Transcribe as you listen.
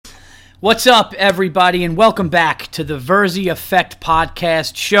What's up, everybody, and welcome back to the Verzi Effect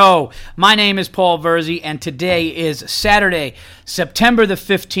Podcast Show. My name is Paul Verzi, and today is Saturday, September the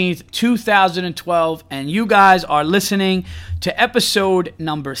 15th, 2012, and you guys are listening to episode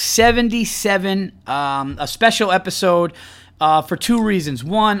number 77, a special episode for two reasons.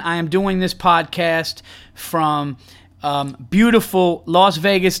 One, I am doing this podcast from beautiful Las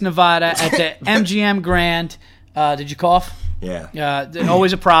Vegas, Nevada at the MGM Grand. Did you cough? Yeah.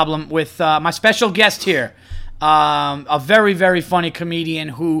 Always a problem with my special guest here. A very, very funny comedian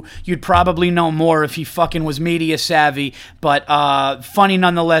who you'd probably know more if he fucking was media savvy, but funny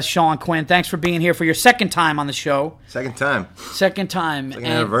nonetheless, Sean Quinn. Thanks for being here for your second time on the show. Second time. Second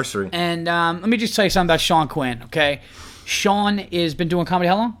anniversary. And let me just tell you something about Sean Quinn, okay? Sean has been doing comedy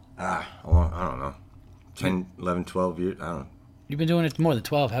how long? I don't know. 10, 11, 12 years? I don't know. You've been doing it more than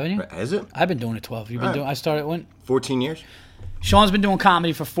 12, haven't you? Is it? I've been doing it 12. I started when? 14 years. Sean's been doing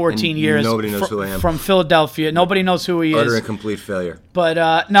comedy for 14 years. Nobody knows who I am. From Philadelphia. Nobody knows who he is. Utter and complete failure.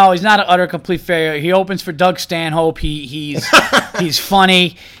 But no, he's not an utter complete failure. He opens for Doug Stanhope. He's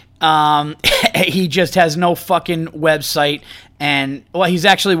funny. He just has no fucking website. And well, he's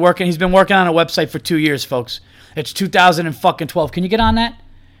actually working. He's been working on a website for 2 years, folks. It's 2012. Can you get on that?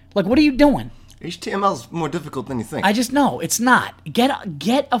 Like, what are you doing? HTML's more difficult than you think. I just know it's not. Get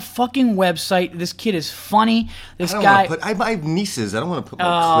a fucking website. This kid is funny. This guy. I have nieces. I don't want to put my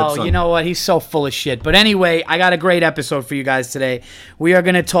clips on. Oh, you know what? He's so full of shit. But anyway, I got a great episode for you guys today. We are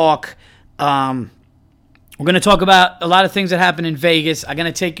going to talk. We're going to talk about a lot of things that happened in Vegas. I'm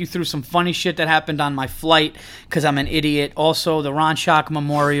going to take you through some funny shit that happened on my flight because I'm an idiot. Also, the Ron Schock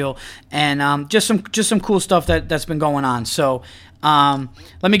Memorial and just some cool stuff that's been going on. So.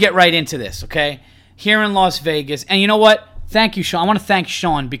 Let me get right into this, okay? Here in Las Vegas, and you know what? Thank you, Sean. I want to thank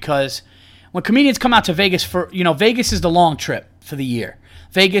Sean because when comedians come out to Vegas Vegas is the long trip for the year.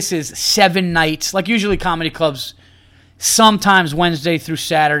 Vegas is 7 nights, like usually comedy clubs, sometimes Wednesday through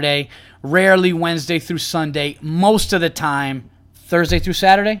Saturday, rarely Wednesday through Sunday, most of the time Thursday through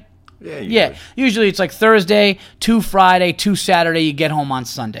Saturday. Yeah. Usually it's like Thursday to Friday to Saturday, you get home on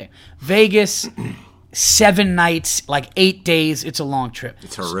Sunday. Vegas... 7 nights, like 8 days. It's a long trip.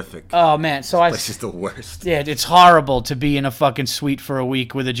 It's horrific. Oh man, so this place is the worst. Yeah, it's horrible to be in a fucking suite for a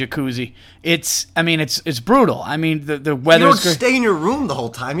week with a jacuzzi. It's brutal. I mean, the weather's. You don't stay in your room the whole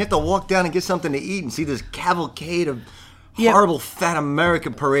time. You have to walk down and get something to eat and see this cavalcade of horrible fat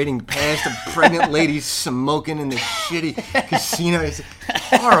American parading past, a pregnant lady smoking in the shitty casino. It's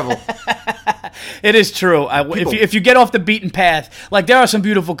horrible. It is true. If you get off the beaten path, like there are some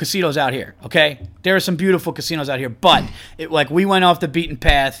beautiful casinos out here, okay? There are some beautiful casinos out here, but we went off the beaten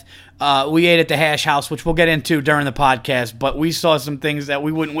path. We ate at the Hash House, which we'll get into during the podcast, but we saw some things that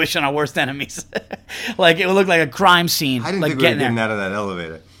we wouldn't wish on our worst enemies. Like it looked like a crime scene. I didn't think we were getting out of that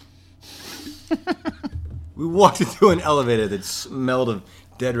elevator. We walked into an elevator that smelled of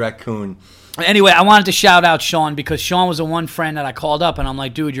dead raccoon. Anyway, I wanted to shout out Sean because Sean was the one friend that I called up and I'm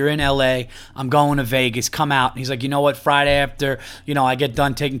like, dude, you're in LA. I'm going to Vegas. Come out. And he's like, you know what? Friday after, I get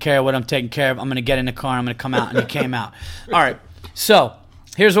done taking care of what I'm taking care of, I'm going to get in the car and I'm going to come out. And he came out. All right. So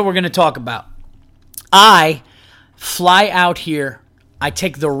here's what we're going to talk about. I fly out here. I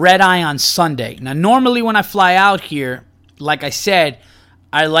take the red eye on Sunday. Now, normally when I fly out here, like I said,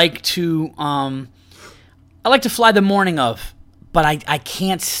 I like to fly the morning of, but I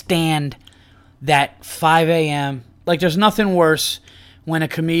can't stand that 5 a.m. Like, there's nothing worse when a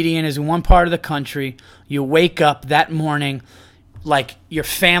comedian is in one part of the country, you wake up that morning, like, your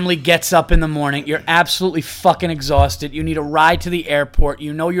family gets up in the morning, you're absolutely fucking exhausted, you need a ride to the airport,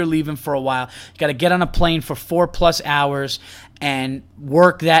 you know you're leaving for a while, you got to get on a plane for 4+ hours and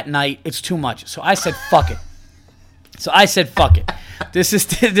work that night. It's too much. So I said, fuck it. This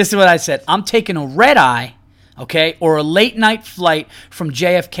is what I said. I'm taking a red eye, okay, or a late night flight from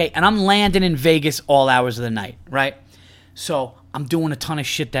JFK, and I'm landing in Vegas all hours of the night, right? So I'm doing a ton of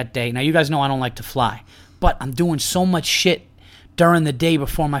shit that day. Now, you guys know I don't like to fly, but I'm doing so much shit during the day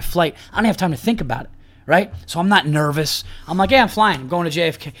before my flight, I don't have time to think about it, right? So I'm not nervous. I'm like, yeah, I'm flying. I'm going to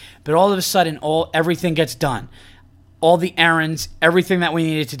JFK. But all of a sudden, everything gets done. All the errands, everything that we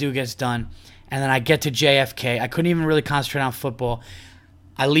needed to do gets done. And then I get to JFK. I couldn't even really concentrate on football.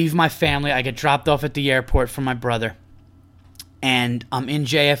 I leave my family. I get dropped off at the airport from my brother. And I'm in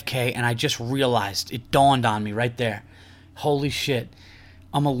JFK, and I just realized, it dawned on me right there. Holy shit.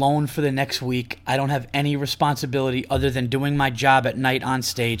 I'm alone for the next week. I don't have any responsibility other than doing my job at night on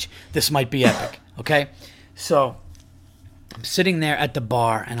stage. This might be epic, okay? So I'm sitting there at the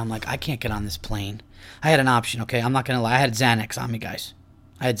bar, and I'm like, I can't get on this plane. I had an option, okay? I'm not going to lie. I had Xanax on me, guys.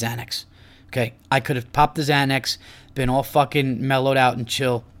 I had Xanax, okay? I could have popped the Xanax, been all fucking mellowed out and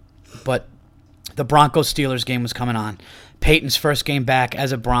chill, But the Broncos-Steelers game was coming on. Peyton's first game back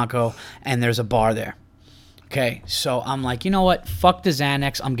as a Bronco, and there's a bar there. Okay, so I'm like, you know what? Fuck the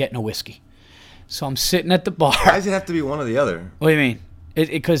Xanax. I'm getting a whiskey. So I'm sitting at the bar. Why does it have to be one or the other? What do you mean?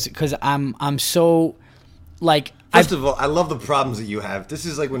 Because I'm so like. First of all, I love the problems that you have. This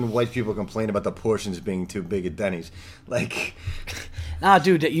is like when white people complain about the portions being too big at Denny's. Like, nah,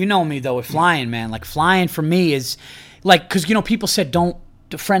 dude, you know me though with flying, man. Like flying for me is like, because people said don't.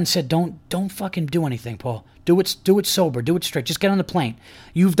 The friend said don't fucking do anything, Paul. Do it sober. Do it straight. Just get on the plane.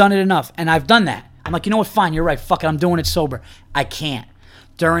 You've done it enough, and I've done that. I'm like, you know what? Fine, you're right. Fuck it. I'm doing it sober. I can't.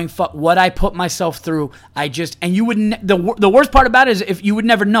 During what I put myself through, and you wouldn't. The worst part about it is if you would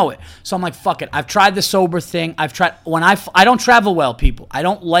never know it. So I'm like, fuck it. I've tried the sober thing. I've tried when I don't travel well, people. I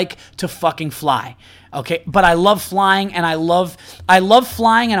don't like to fucking fly. Okay, but I love flying, and I love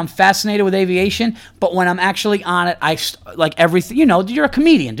flying, and I'm fascinated with aviation. But when I'm actually on it, I like everything. You're a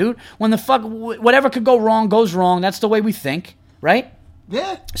comedian, dude. When the fuck whatever could go wrong goes wrong. That's the way we think, right?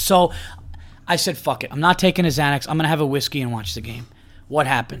 Yeah. So I said, fuck it. I'm not taking a Xanax. I'm gonna have a whiskey and watch the game. What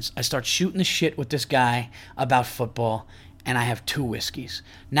happens? I start shooting the shit with this guy about football, and I have 2 whiskeys.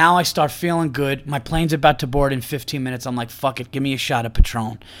 Now I start feeling good. My plane's about to board in 15 minutes. I'm like, fuck it, give me a shot of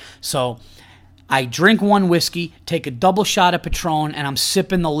Patron. So I drink 1 whiskey, take a double shot of Patron, and I'm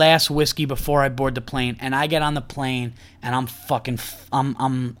sipping the last whiskey before I board the plane. And I get on the plane, and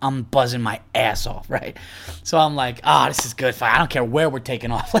I'm buzzing my ass off, right? So I'm like, this is good. I don't care where we're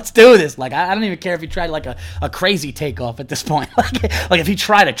taking off. Let's do this. Like, I don't even care if he tried like a crazy takeoff at this point. Like if he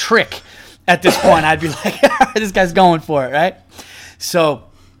tried a trick at this point, I'd be like, this guy's going for it, right? So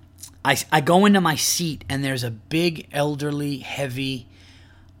I go into my seat, and there's a big, elderly, heavy,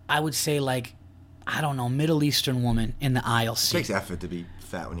 I would say like, I don't know, Middle Eastern woman in the aisle seat. It takes effort to be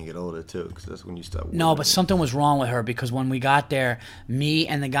fat when you get older, too, because that's when you start... No, but something was wrong with her, because when we got there, me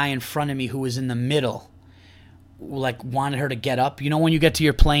and the guy in front of me who was in the middle, like, wanted her to get up. When you get to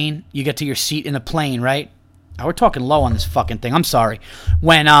your plane, you get to your seat in the plane, right? Oh, we're talking low on this fucking thing. I'm sorry.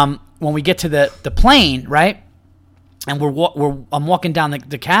 When we get to the plane, right, and I'm walking down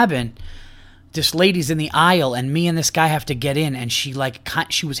the cabin... This lady's in the aisle, and me and this guy have to get in, and she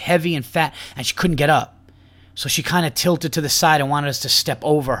was heavy and fat, and she couldn't get up. So she kind of tilted to the side and wanted us to step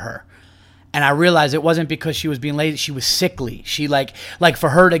over her. And I realized it wasn't because she was being lazy. She was sickly. She like for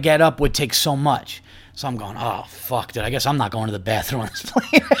her to get up would take so much. So I'm going, oh, fuck, dude. I guess I'm not going to the bathroom on this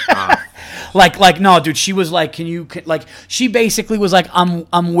plane. Like, no, dude. She was like, she basically was like,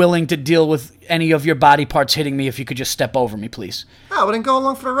 I'm willing to deal with any of your body parts hitting me if you could just step over me, please. Oh, well, then go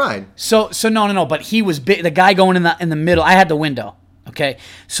along for the ride. So no. But he was big. The guy going in the middle. I had the window. Okay.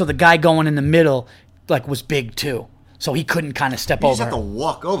 So the guy going in the middle, like, was big too. So he couldn't kind of step over. You just have to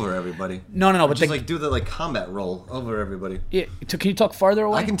walk over everybody. No. But just do the combat roll over everybody. Yeah. So can you talk farther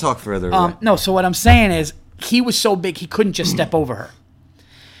away? I can talk further away. No. So what I'm saying is he was so big he couldn't just step over her.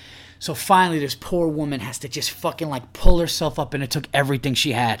 So finally, this poor woman has to just fucking like pull herself up, and it took everything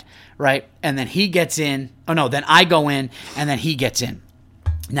she had, right? And then he gets in. Oh no, then I go in, and then he gets in.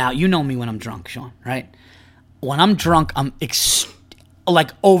 Now you know me when I'm drunk, Sean, right? When I'm drunk, I'm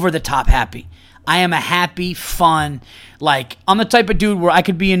like over the top happy. I am a happy, fun, like, I'm the type of dude where I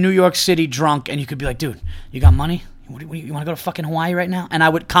could be in New York City drunk, and you could be like, dude, you got money? You want to go to fucking Hawaii right now? And I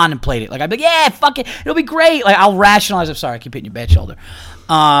would contemplate it. Like, I'd be like, yeah, fuck it. It'll be great. Like, I'll rationalize. I'm sorry, I keep hitting your bad shoulder.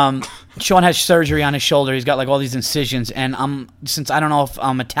 Sean has surgery on his shoulder. He's got, like, all these incisions. And since I don't know if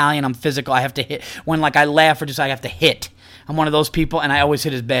I'm Italian, I'm physical, I have to hit. When, like, I laugh or just I have to hit. I'm one of those people, and I always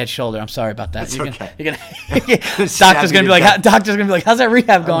hit his bad shoulder. I'm sorry about that. Doctor's gonna be like, how's that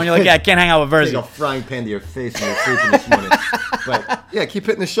rehab going? You're like, yeah, I can't hang out with Verzi. Take a frying pan to your face when you're sleeping this morning. But yeah, keep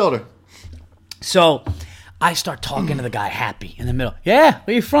hitting the shoulder. So I start talking to the guy happy in the middle. Yeah,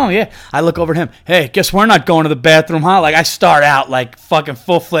 where you from? Yeah. I look over at him. Hey, guess we're not going to the bathroom, huh? Like, I start out like fucking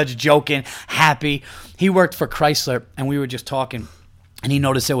full-fledged joking, happy. He worked for Chrysler, and we were just talking. And he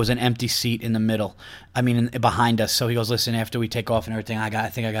noticed there was an empty seat in the middle. Behind us. So he goes, listen, after we take off and everything, I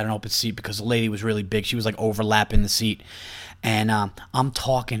think I got an open seat because the lady was really big. She was like overlapping the seat. And I'm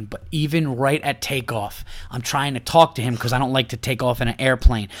talking, but even right at takeoff, I'm trying to talk to him because I don't like to take off in an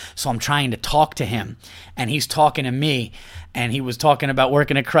airplane. So I'm trying to talk to him, and he's talking to me, and he was talking about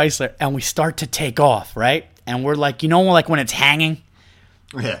working at Chrysler, and we start to take off, right? And we're like, like when it's hanging?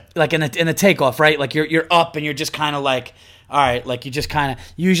 Yeah. Like in the takeoff, right? Like you're up and you're just kind of like, all right, like you just kind of,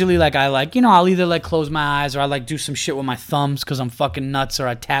 usually like I like, I'll either like close my eyes or I like do some shit with my thumbs because I'm fucking nuts, or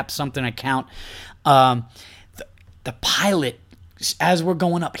I tap something, I count. The pilot as we're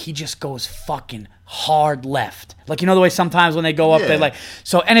going up, he just goes fucking hard left. Like, you know the way sometimes when they go up, they like,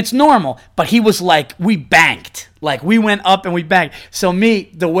 so, and it's normal, but he was like, we banked. Like, we went up and we banked. So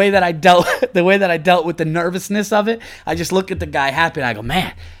me, the way that I dealt with the nervousness of it, I just look at the guy happy and I go,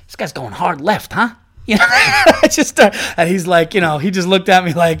 man, this guy's going hard left, huh? You know, and he's like, you know, he just looked at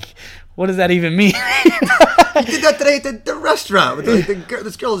me like, what does that even mean? He did that today at the restaurant with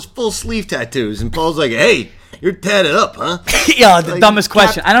this girl has full sleeve tattoos, and Paul's like, hey, you're tatted up, huh? Yeah, the dumbest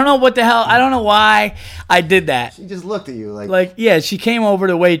question. I don't know what the hell. I don't know why I did that. She just looked at you like yeah. She came over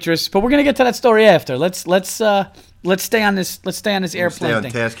to waitress, but we're gonna get to that story after. Let's stay on this. Let's stay on this airplane stay on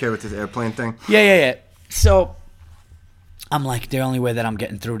thing. task here with this airplane thing. Yeah. So I'm like, the only way that I'm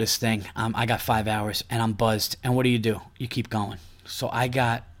getting through this thing, I got 5 hours and I'm buzzed. And what do? You keep going. So I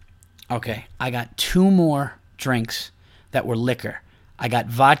got 2 more drinks that were liquor. I got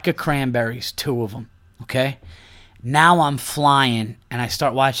vodka cranberries, 2 of them. Okay? Now I'm flying and I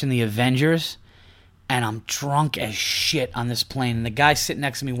start watching the Avengers and I'm drunk as shit on this plane. And the guy sitting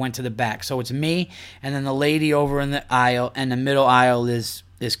next to me went to the back. So it's me and then the lady over in the aisle, and the middle aisle is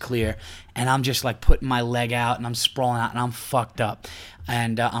clear. And I'm just like putting my leg out and I'm sprawling out and I'm fucked up.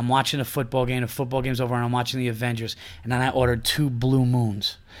 And I'm watching a football game. The football game's over and I'm watching the Avengers. And then I ordered 2 Blue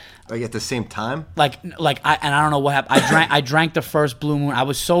Moons. Are you at the same time? I don't know what happened. I drank the first Blue Moon. I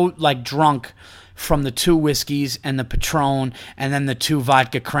was so like drunk from the 2 whiskeys and the Patron and then the 2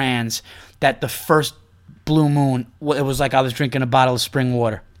 vodka crans that the first Blue Moon, it was like I was drinking a bottle of spring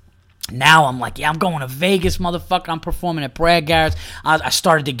water. Now I'm like, yeah, I'm going to Vegas, motherfucker. I'm performing at Brad Garrett's. I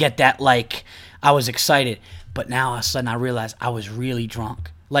started to get that, like, I was excited. But now all of a sudden I realized I was really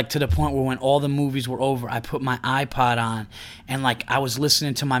drunk. Like, to the point where when all the movies were over, I put my iPod on and, like, I was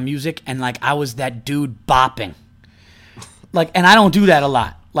listening to my music and, like, I was that dude bopping. Like, and I don't do that a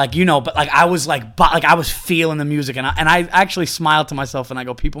lot. Like, you know, but like I was like I was feeling the music, and I actually smiled to myself and I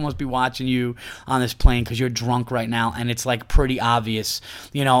go, people must be watching you on this plane because you're drunk right now, and it's like pretty obvious,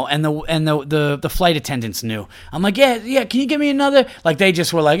 you know. And the flight attendants knew. I'm like, yeah, can you give me another? Like they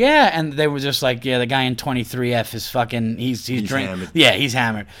just were like, yeah, and they were just like, yeah, the guy in 23F is fucking he's drinking. Yeah, he's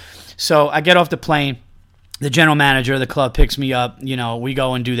hammered. So I get off the plane. The general manager of the club picks me up. You know, we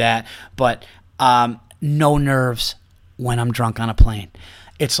go and do that, but no nerves when I'm drunk on a plane.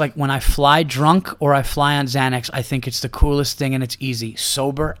 It's like when I fly drunk or I fly on Xanax, I think it's the coolest thing and it's easy.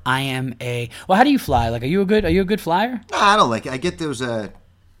 Sober, I am well, how do you fly? Like, are you a good flyer? Nah, I don't like it. I get those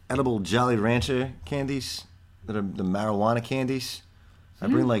edible Jolly Rancher candies that are the marijuana candies. I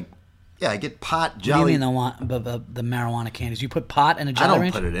bring I get pot Jolly. What do you mean the marijuana candies? You put pot in a Jolly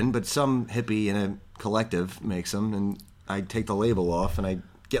Rancher? I don't put it in, but some hippie in a collective makes them, and I take the label off and I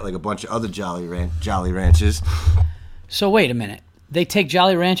get like a bunch of other Jolly Ranchers. So wait a minute. They take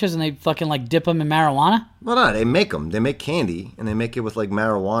Jolly Ranchers and they fucking like dip them in marijuana? Well, no, they make them. They make candy and they make it with like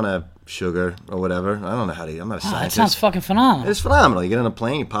marijuana sugar or whatever. I don't know how to. I'm not a scientist. That sounds fucking phenomenal. It's phenomenal. You get on a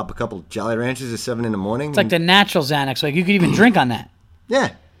plane, you pop a couple Jolly Ranchers at 7 in the morning. It's like the natural Xanax. Like you could even drink on that.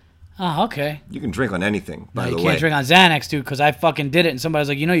 Yeah. Oh, okay. You can drink on anything, by the way. You can't drink on Xanax, dude, because I fucking did it, and somebody was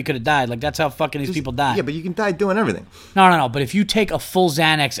like, you know you could have died. Like, that's how fucking these people die. Yeah, but you can die doing everything. No. But if you take a full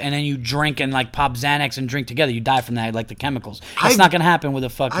Xanax and then you drink and, like, pop Xanax and drink together, you die from that, like the chemicals. That's not going to happen with a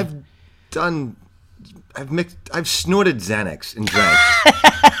fucking... I've snorted Xanax and drank,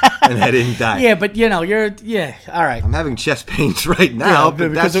 and I didn't die. Yeah, but, you know, all right. I'm having chest pains right now,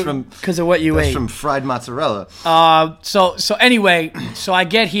 but that's because of what you ate. That's from fried mozzarella. So anyway, so I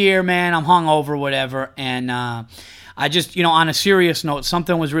get here, man, I'm hungover, whatever, and I just, you know, on a serious note,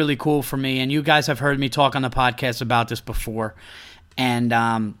 something was really cool for me, and you guys have heard me talk on the podcast about this before, and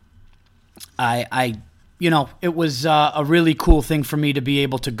I you know, it was a really cool thing for me to be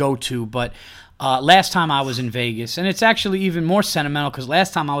able to go to, but last time I was in Vegas, and it's actually even more sentimental because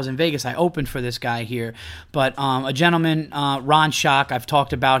last time I was in Vegas, I opened for this guy here. But a gentleman, Ron Schock, I've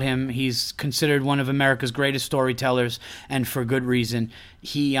talked about him. He's considered one of America's greatest storytellers, and for good reason.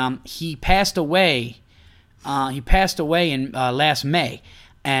 He passed away. He passed away in last May,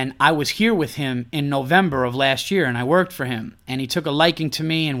 and I was here with him in November of last year, and I worked for him. And he took a liking to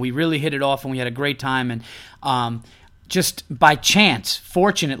me, and we really hit it off, and we had a great time. And just by chance,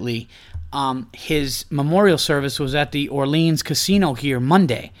 fortunately, his memorial service was at the Orleans Casino here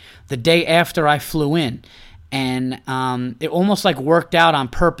Monday, the day after I flew in. And it almost like worked out on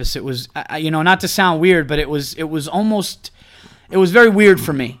purpose. It was, you know, not to sound weird, but it was very weird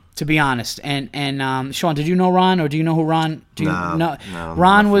for me, to be honest. And Sean, did you know Ron, or do you know who Ron? No.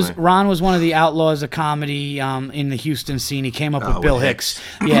 Ron was one of the outlaws of comedy in the Houston scene. He came up with Bill Hicks.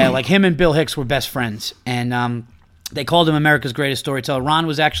 Yeah, like him and Bill Hicks were best friends. And They called him America's greatest storyteller. Ron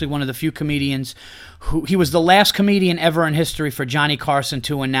was actually one of the few comedians he was the last comedian ever in history for Johnny Carson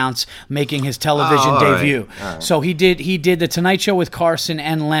to announce making his television debut. All right. So he did The Tonight Show with Carson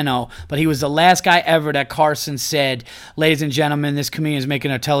and Leno, but he was the last guy ever that Carson said, ladies and gentlemen, this comedian is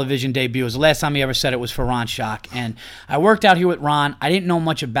making a television debut. It was the last time he ever said it was for Ron Schock. And I worked out here with Ron. I didn't know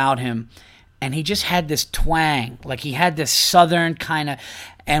much about him. And he just had this twang. Like he had this southern kind of...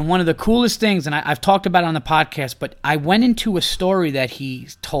 And one of the coolest things, and I've talked about it on the podcast, but I went into a story that he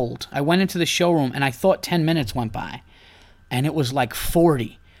told. I went into the showroom, and I thought 10 minutes went by. And it was like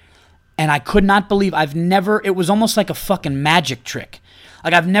 40. And I could not believe, it was almost like a fucking magic trick.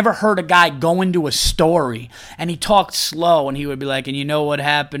 Like I've never heard a guy go into a story, and he talked slow, and he would be like, and you know what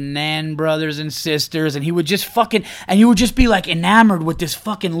happened then, brothers and sisters, and he would just and you would just be like enamored with this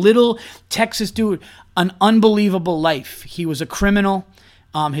fucking little Texas dude. An unbelievable life. He was a criminal.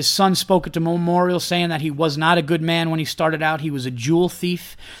 His son spoke at the memorial saying that he was not a good man when he started out. He was a jewel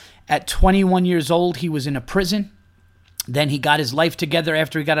thief. At 21 years old, he was in a prison. Then he got his life together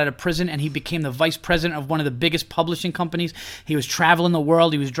after he got out of prison, and he became the vice president of one of the biggest publishing companies. He was traveling the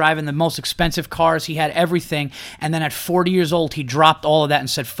world. He was driving the most expensive cars. He had everything. And then at 40 years old, he dropped all of that and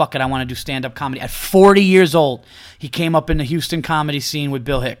said, fuck it, I want to do stand-up comedy. At 40 years old, he came up in the Houston comedy scene with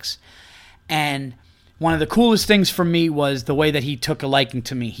Bill Hicks. And one of the coolest things for me was the way that he took a liking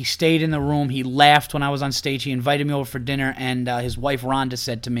to me. He stayed in the room. He laughed when I was on stage. He invited me over for dinner, and his wife, Rhonda,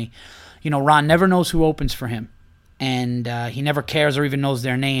 said to me, Ron never knows who opens for him. And he never cares or even knows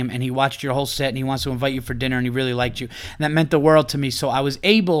their name, and he watched your whole set, and he wants to invite you for dinner, and he really liked you. And that meant the world to me. So I was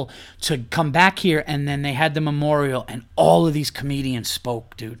able to come back here, and then they had the memorial, and all of these comedians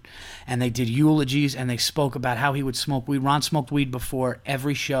spoke, dude. And they did eulogies, and they spoke about how he would smoke weed. Ron smoked weed before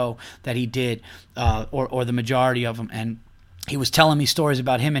every show that he did, or the majority of them. And he was telling me stories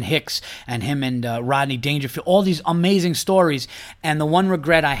about him and Hicks and him and Rodney Dangerfield, all these amazing stories. And the one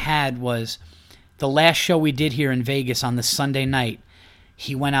regret I had was the last show we did here in Vegas on the Sunday night.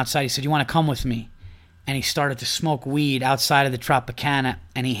 He went outside. He said, you want to come with me? And he started to smoke weed outside of the Tropicana,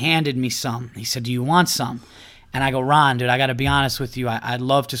 and he handed me some. He said, do you want some? And I go, Ron, dude, I got to be honest with you. I'd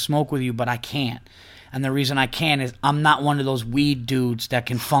love to smoke with you, but I can't. And the reason I can't is I'm not one of those weed dudes that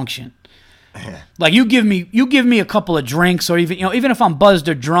can function. Like you give me a couple of drinks, or even if I'm buzzed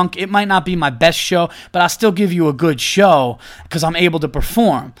or drunk, it might not be my best show, but I'll still give you a good show because I'm able to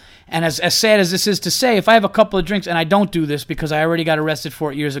perform. And as sad as this is to say, if I have a couple of drinks, and I don't do this because I already got arrested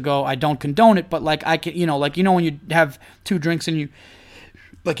for it years ago, I don't condone it, but like I can, when you have 2 drinks and you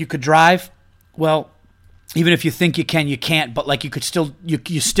could drive, well, even if you think you can, you can't, but like you could still,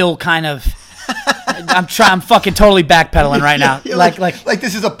 you still kind of. I'm fucking totally backpedaling right now. Like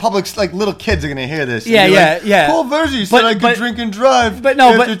this is a public, like little kids are gonna hear this. Yeah. Paul Verzi said I could drink and drive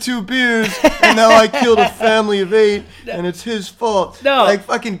after 2 beers, and now I killed a family of 8, and it's his fault. No, like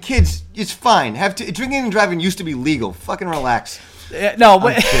fucking kids, it's fine. Drinking and driving used to be legal. Fucking relax. No,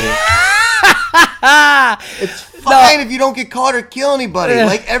 but I'm kidding. It's fine if you don't get caught or kill anybody.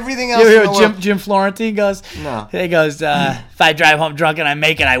 Like everything else. You hear Jim Florentine goes? No. He goes, if I drive home drunk and I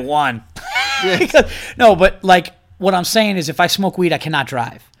make it, I won. Yeah. No, but like what I'm saying is if I smoke weed, I cannot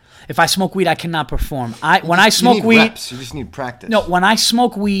drive. If I smoke weed, I cannot perform. When I smoke weed, reps. You just need practice. No, when I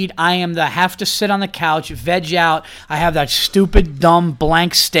smoke weed, I have to sit on the couch, veg out. I have that stupid, dumb,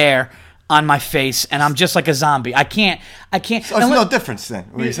 blank stare on my face, and I'm just like a zombie. I can't. So there's no difference then.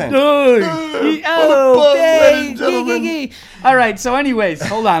 What are you saying? All right. So, anyways,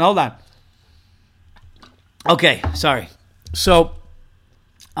 hold on. Okay, sorry. So,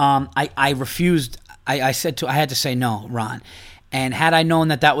 I refused. I had to say no, Ron. And had I known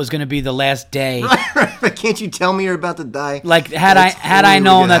that was going to be the last day, right. But can't you tell me you're about to die? Like had I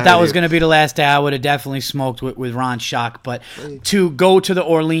known that was going to be the last day, I would have definitely smoked with Ron Schock. But to go to the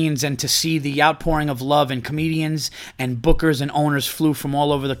Orleans and to see the outpouring of love, and comedians and bookers and owners flew from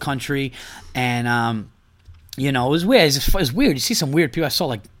all over the country, and it was weird. It was weird. You see some weird people. I saw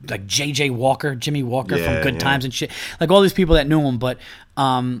like J.J. Walker, Jimmy Walker from Good Times and shit. Like all these people that knew him, but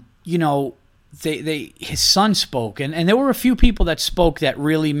his son spoke, and there were a few people that spoke that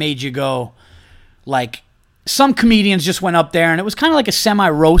really made you go, like some comedians just went up there and it was kind of like a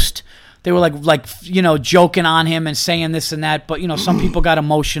semi-roast. They were like joking on him and saying this and that, but some people got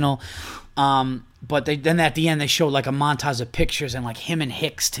emotional. But then at the end they showed like a montage of pictures and like him and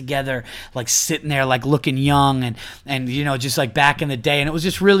Hicks together, like sitting there like looking young and just like back in the day, and it was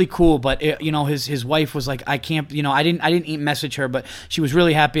just really cool. But his wife was like, I can't, I didn't message her, but she was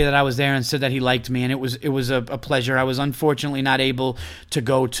really happy that I was there and said that he liked me, and it was a pleasure. I was unfortunately not able to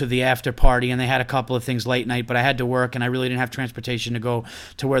go to the after party, and they had a couple of things late night, but I had to work and I really didn't have transportation to go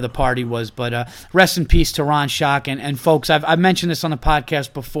to where the party was. But rest in peace to Ron Schock and folks. I've mentioned this on the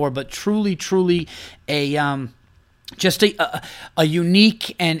podcast before, but truly a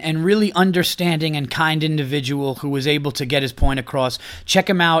unique and really understanding and kind individual who was able to get his point across. Check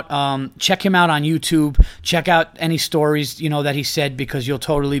him out. Check him out on YouTube. Check out any stories that he said, because you'll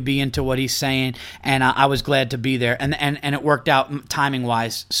totally be into what he's saying. And I was glad to be there, and it worked out timing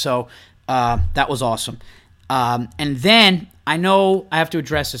wise. So that was awesome. And then I know I have to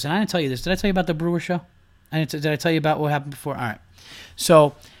address this, and I didn't tell you this. Did I tell you about the Brewer show? Did I tell you about what happened before? All right.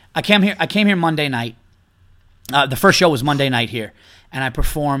 So I came here Monday night. The first show was Monday night here, and I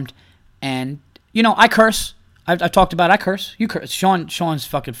performed, and I curse. I've talked about I curse. You curse. Sean's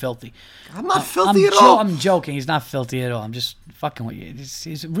fucking filthy. I'm not filthy at all. I'm joking. He's not filthy at all. I'm just fucking with you.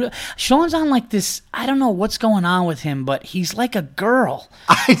 He's real. Sean's on like this. I don't know what's going on with him, but he's like a girl.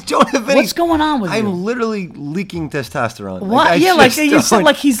 I don't have any. What's going on with you? I'm literally leaking testosterone. What? Yeah, like you said,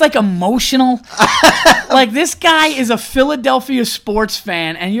 like he's like emotional. Like this guy is a Philadelphia sports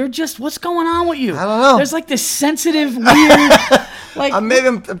fan, and you're just, what's going on with you? I don't know. There's like this sensitive, weird. Like I'm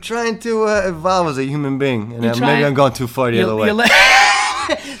trying to evolve as a human being, and maybe I'm going too far the other way.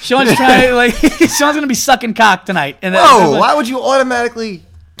 Sean's trying. Sean's gonna be sucking cock tonight. And whoa! Why would you automatically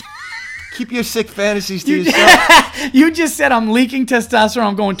keep your sick fantasies to yourself? You just said I'm leaking testosterone.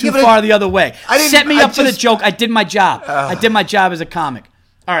 I'm going too far the other way. Set me up for the joke. I did my job. I did my job as a comic.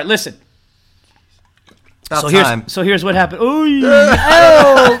 All right, listen. So here's what happened. All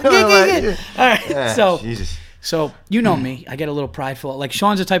right. Jesus. So you know me. I get a little prideful. Like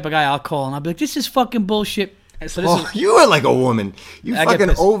Sean's the type of guy I'll call and I'll be like, "This is fucking bullshit." So you are like a woman. You fucking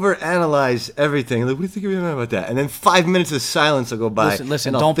overanalyze everything. Like, what do you think about that? And then 5 minutes of silence will go by.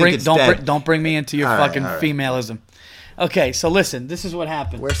 Listen. Don't bring me into your fucking femalism. Okay, so listen. This is what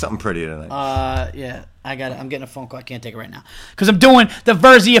happened. Wear something pretty tonight. Yeah, I got it. I'm getting a phone call. I can't take it right now because I'm doing the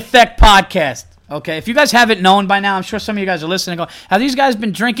Verzi Effect podcast. Okay, if you guys haven't known by now, I'm sure some of you guys are listening. Go, have these guys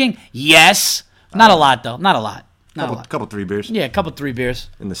been drinking? Yes. Not a lot though. Not a lot. Couple 3 beers. Yeah, a couple 3 beers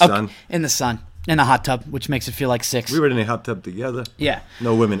in the sun. Okay. In the sun. In the hot tub, which makes it feel like 6. We were in a hot tub together. Yeah.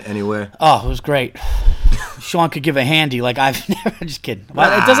 No women anywhere. Oh, it was great. Sean could give a handy like I've never. I'm just kidding.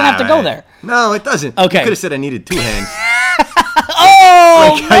 Well, it doesn't have to go there. No, it doesn't. Okay. You could have said I needed 2 hands.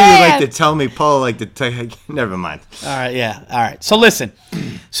 Oh, like how you like to tell me, Paul, never mind. All right, yeah. All right. So listen.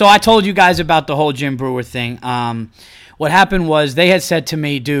 So I told you guys about the whole Jim Brewer thing. What happened was they had said to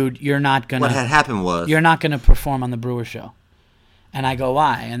me, dude, you're not going to. What had happened was. You're not going to perform on the Brewer show. And I go,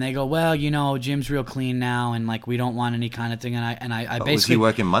 why? And they go, well, Jim's real clean now, and like we don't want any kind of thing. And I basically. Was he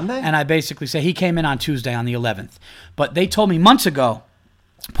working Monday? And I basically say he came in on Tuesday on the 11th. But they told me months ago,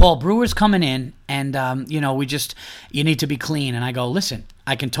 Paul, Brewer's coming in, and you need to be clean. And I go, listen,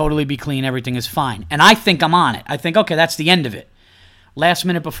 I can totally be clean. Everything is fine. And I think I'm on it. I think, okay, that's the end of it. Last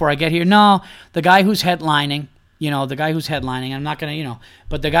minute before I get here, no, the guy who's headlining, I'm not going to,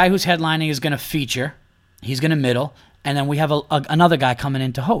 but the guy who's headlining is going to feature. He's going to middle. And then we have another guy coming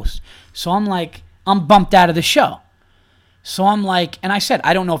in to host. So I'm like, I'm bumped out of the show. So I'm like, and I said,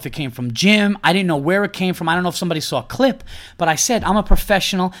 I don't know if it came from Jim. I didn't know where it came from. I don't know if somebody saw a clip. But I said, I'm a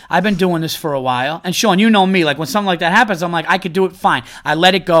professional. I've been doing this for a while. And Sean, you know me. Like when something like that happens, I'm like, I could do it fine. I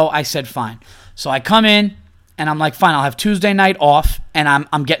let it go. I said, fine. So I come in and I'm like, fine, I'll have Tuesday night off and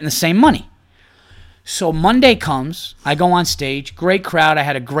I'm getting the same money. So Monday comes, I go on stage, great crowd, I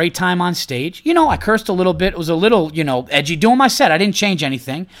had a great time on stage. I cursed a little bit, it was a little, edgy, doing my set, I didn't change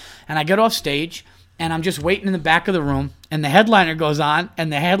anything. And I get off stage, and I'm just waiting in the back of the room, and the headliner goes on,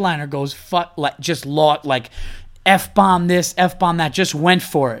 and the headliner goes, F-bomb this, F-bomb that, just went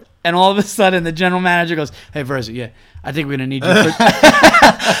for it. And all of a sudden, the general manager goes, hey, Verzi, yeah, I think we're going to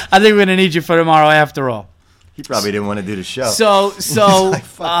need you for tomorrow after all. He probably didn't want to do the show. So like,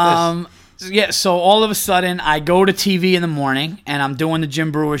 fuck this. Yeah, so all of a sudden, I go to TV in the morning, and I'm doing the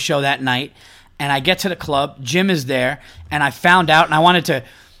Jim Brewer show that night, and I get to the club, Jim is there, and I found out, and I wanted to,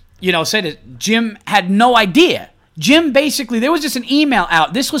 say that Jim had no idea. Jim basically, there was just an email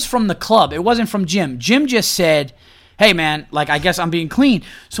out. This was from the club. It wasn't from Jim. Jim just said, hey, man, I guess I'm being clean.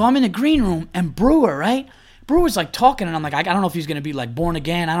 So I'm in the green room, and Brewer, right? Brewer's like talking, and I'm like, I don't know if he's gonna be like born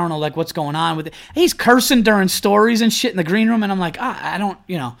again. I don't know like what's going on with it. He's cursing during stories and shit in the green room, and I'm like, I don't,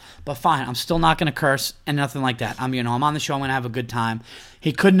 but fine. I'm still not gonna curse and nothing like that. I'm on the show. I'm gonna have a good time.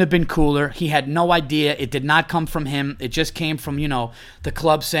 He couldn't have been cooler. He had no idea. It did not come from him. It just came from, the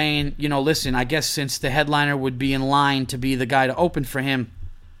club saying, listen, I guess since the headliner would be in line to be the guy to open for him,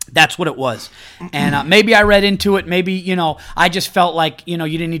 that's what it was. And maybe I read into it. Maybe, I just felt like, you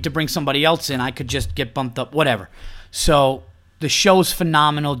didn't need to bring somebody else in. I could just get bumped up, whatever. So the show's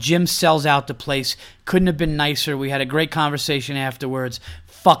phenomenal. Jim sells out the place. Couldn't have been nicer. We had a great conversation afterwards.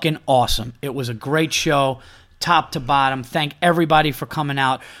 Fucking awesome. It was a great show. Top to bottom. Thank everybody for coming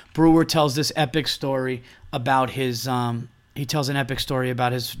out. Brewer tells this epic story about his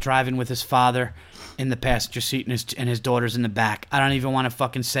driving with his father in the passenger seat and his daughter's in the back. I don't even want to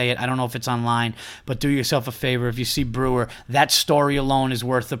fucking say it. I don't know if it's online, but do yourself a favor. If you see Brewer, that story alone is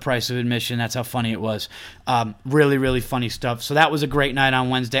worth the price of admission. That's how funny it was. Really, really funny stuff. So that was a great night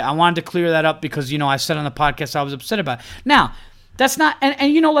on Wednesday. I wanted to clear that up because, I said on the podcast I was upset about it. Now, that's not,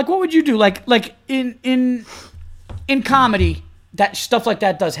 and like, what would you do? Like in comedy, that stuff like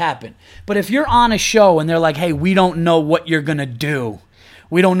that does happen. But if you're on a show and they're like, hey, we don't know what you're going to do,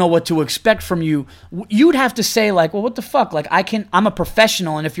 we don't know what to expect from you, you'd have to say like, well, what the fuck? Like I'm a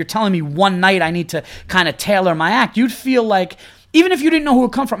professional, and if you're telling me one night I need to kind of tailor my act, you'd feel like, even if you didn't know who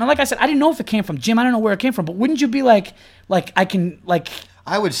it come from, and like I said, I didn't know if it came from Jim, I don't know where it came from, but wouldn't you be like I can, like...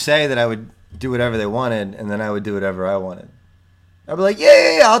 I would say that I would do whatever they wanted, and then I would do whatever I wanted. I'd be like,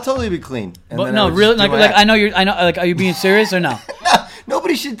 yeah, I'll totally be clean. And but no, really, like I know, like, are you being serious or no? No,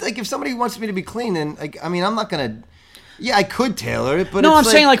 nobody should, like, if somebody wants me to be clean, then, like, I mean, I'm not gonna, yeah, I could tailor it, but no, it's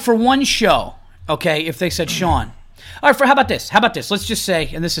I'm saying, like, for one show, okay, if they said, Sean, all right, how about this? Let's just say,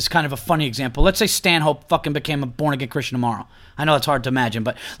 and this is kind of a funny example, let's say Stanhope fucking became a born-again Christian tomorrow. I know it's hard to imagine,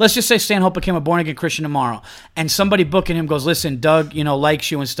 but let's just say Stanhope became a born-again Christian tomorrow, and somebody booking him goes, listen, Doug,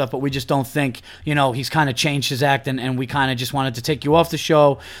 likes you and stuff, but we just don't think, he's kind of changed his act, and we kind of just wanted to take you off the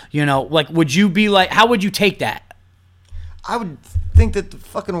show, like, would you be like, how would you take that? I would think that the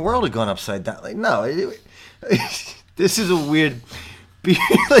fucking world had gone upside down. Like, no, this is a weird,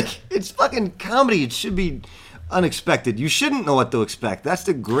 like, it's fucking comedy. It should be unexpected. You shouldn't know what to expect. That's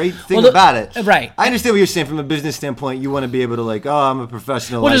the great thing about it. Right. I understand what you're saying from a business standpoint. You want to be able to, like, oh, I'm a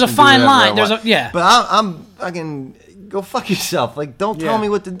professional. Well, there's a fine line. Yeah. But I'm fucking, go fuck yourself. Like, don't tell me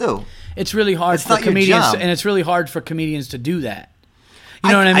what to do. It's really hard for comedians, and it's really hard for comedians to do that. You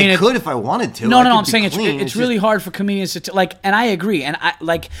know what I mean? I could if I wanted to. No, I'm saying it's really hard for comedians to like, and I agree. And I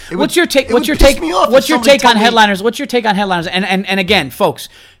like, what's your take? What's your take on headliners? What's your take on headliners? And again, folks,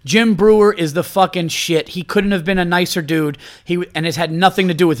 Jim Brewer is the fucking shit. He couldn't have been a nicer dude. And it had nothing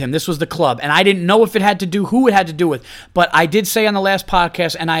to do with him. This was the club, and I didn't know if it had to do who it had to do with. But I did say on the last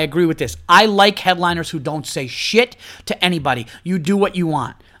podcast, and I agree with this. I like headliners who don't say shit to anybody. You do what you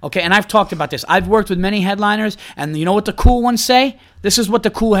want. Okay, and I've talked about this. I've worked with many headliners, and you know what the cool ones say? This is what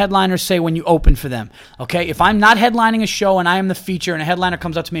the cool headliners say when you open for them. Okay, if I'm not headlining a show and I am the feature, and a headliner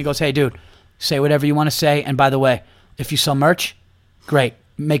comes up to me and goes, hey, dude, say whatever you want to say, and by the way, if you sell merch, great,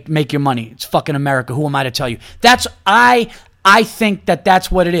 make your money. It's fucking America. Who am I to tell you? I think that's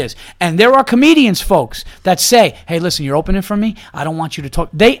what it is. And there are comedians, folks, that say, hey, listen, you're opening for me. I don't want you to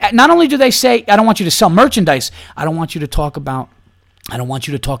talk. They not only do they say, I don't want you to sell merchandise, I don't want you to talk about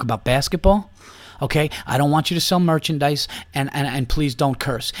basketball, okay? I don't want you to sell merchandise, and please don't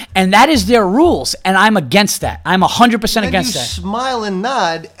curse. And that is their rules, and I'm against that. I'm 100% against that. You smile and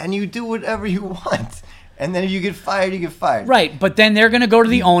nod, and you do whatever you want. And then if you get fired, you get fired. Right, but then they're going to go to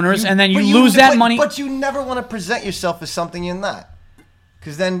the owners, and then you lose that money. But you never want to present yourself as something you're not.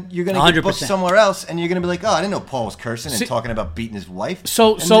 Because then you're going to get booked somewhere else, and you're going to be like, oh, I didn't know Paul was cursing and talking about beating his wife.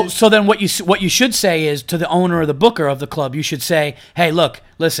 So then what you should say is to the owner or the booker of the club, you should say, hey, look,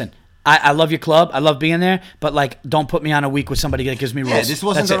 listen, I love your club, I love being there, but like, don't put me on a week with somebody that gives me rules. Yeah, this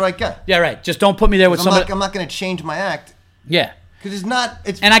wasn't the right guy. Yeah, right. Just don't put me there with somebody. I'm not going to change my act. Yeah. Because it's not.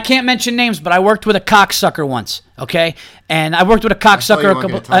 And I can't mention names, but I worked with a cocksucker once, okay? And I worked with a cocksucker a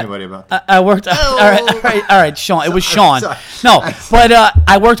couple. Tell anybody about that. I worked. All right, Sean. It was Sean. No, but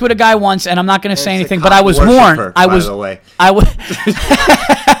I worked with a guy once, and I'm not going to say anything. But I was warned. I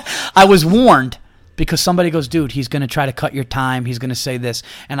was warned because somebody goes, dude, he's going to try to cut your time. He's going to say this.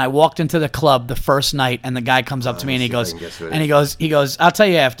 And I walked into the club the first night, and the guy comes up to me and he goes, I'll tell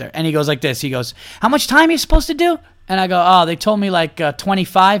you after. And he goes like this. He goes, how much time are you supposed to do? And I go, oh, they told me like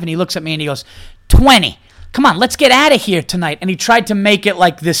 25. And he looks at me and he goes, 20. come on, let's get out of here tonight. And he tried to make it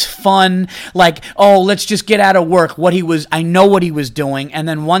like this fun, like, oh, let's just get out of work. I know what he was doing. And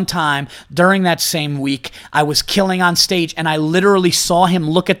then one time during that same week, I was killing on stage, and I literally saw him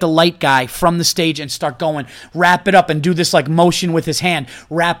look at the light guy from the stage and start going, wrap it up, and do this like motion with his hand,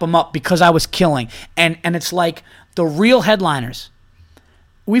 wrap him up, because I was killing. And it's like the real headliners.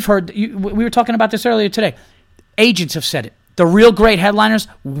 We've heard, we were talking about this earlier today. Agents have said it. The real great headliners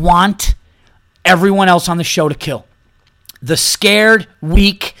want everyone else on the show to kill. The scared,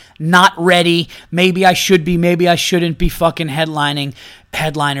 weak, not ready, maybe I should be, maybe I shouldn't be fucking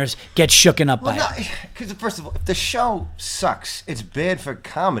headliners get shooken up by it. Because first of all, if the show sucks, it's bad for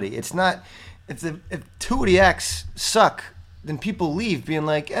comedy. It's not. If two of the acts suck, then people leave being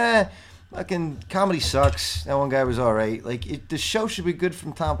like, fucking comedy sucks. That one guy was all right. Like, the show should be good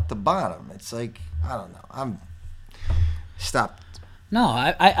from top to bottom. It's like, I don't know. Stop. No,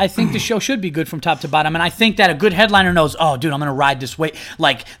 I think the show should be good from top to bottom, and I think that a good headliner knows, oh, dude, I'm going to ride this way.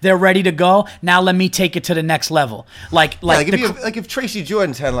 Like, they're ready to go. Now let me take it to the next level. If Tracy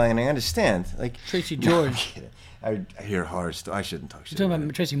Jordan's headlining, I understand. Like Tracy Jordan. I hear horror stories. I shouldn't talk shit. You talking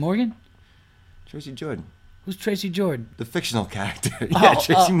about Tracy Morgan? Tracy Jordan. Who's Tracy Jordan? The fictional character.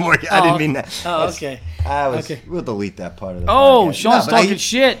 Tracy Morgan. I didn't mean that. Oh, okay. We'll delete that part of the podcast. podcast. Sean's talking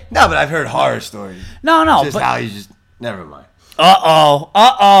shit. No, but I've heard horror stories. No. How you just... Never mind. Uh-oh.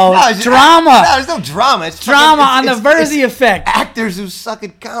 No, drama. No, there's no drama. It's drama on the Verzi effect. Actors who suck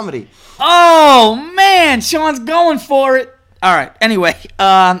at comedy. Oh, man. Sean's going for it. All right. Anyway.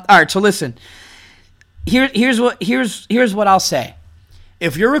 All right. So listen. Here's what I'll say.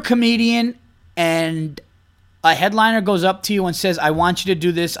 If you're a comedian and a headliner goes up to you and says, I want you to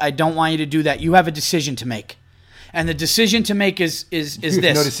do this, I don't want you to do that, you have a decision to make. And the decision to make is this. No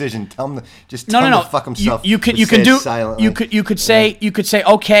decision. Tell him to fuck himself. You could say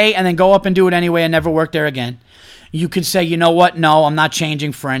okay, and then go up and do it anyway and never work there again. You could say, you know what? No, I'm not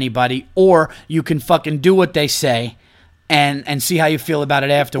changing for anybody. Or you can fucking do what they say and see how you feel about it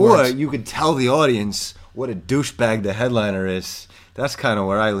afterwards. Or you could tell the audience what a douchebag the headliner is. That's kind of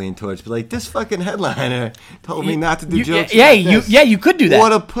where I lean towards. But like, this fucking headliner told me not to do jokes. You could do that.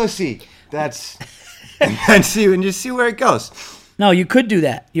 What a pussy. That's. And just see where it goes. No, you could do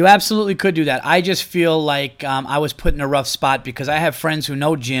that. You absolutely could do that. I just feel like I was put in a rough spot because I have friends who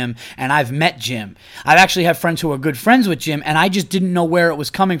know Jim, and I've met Jim. I actually have friends who are good friends with Jim, and I just didn't know where it was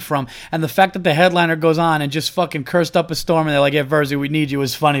coming from. And the fact that the headliner goes on and just fucking cursed up a storm, and they're like, "Yeah, Verzi, we need you,"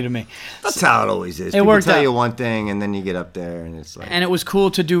 is funny to me. That's how it always is. People tell you one thing, and then you get up there, and it's like. And it was cool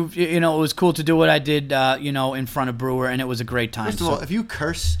to do. It was cool to do what I did. In front of Brewer, and it was a great time. First of all, if you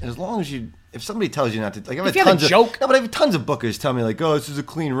curse, as long as you. If somebody tells you not to, like, if you have a joke. No, but I have tons of bookers tell me, like, oh, this is a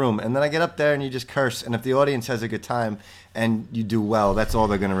clean room. And then I get up there and you just curse. And if the audience has a good time and you do well, that's all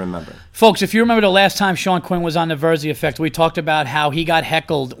they're going to remember. Folks, if you remember the last time Sean Quinn was on the Verzi Effect, we talked about how he got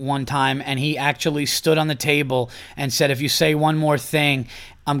heckled one time and he actually stood on the table and said, if you say one more thing,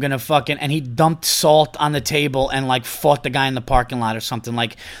 I'm going to fucking... And he dumped salt on the table and, like, fought the guy in the parking lot or something.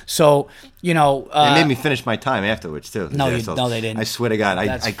 Like, so, they made me finish my time afterwards, too. No, they didn't. I swear to God.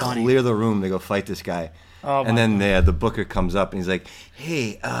 I clear the room to go fight this guy. Oh, and then the booker comes up and he's like,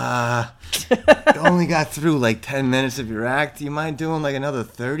 hey, you only got through like 10 minutes of your act. Do you mind doing like another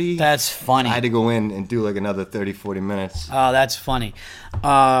 30? That's funny. I had to go in and do like another 30, 40 minutes. Oh, that's funny.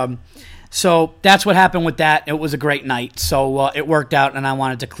 So that's what happened with that. It was a great night. So it worked out, and I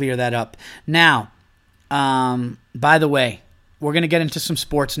wanted to clear that up. Now, by the way, we're going to get into some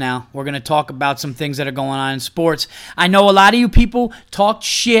sports now. We're going to talk about some things that are going on in sports. I know a lot of you people talked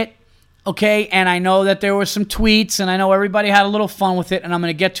shit, okay, and I know that there were some tweets, and I know everybody had a little fun with it, and I'm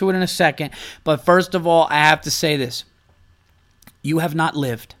going to get to it in a second. But first of all, I have to say this. You have not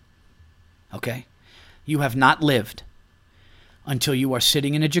lived, okay? You have not lived until you are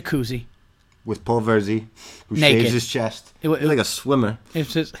sitting in a jacuzzi. With Paul Verzi, who naked. shaves his chest. He's like a swimmer.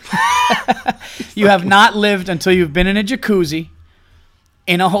 You have not lived until you've been in a jacuzzi,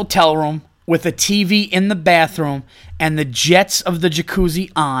 in a hotel room, with a TV in the bathroom, and the jets of the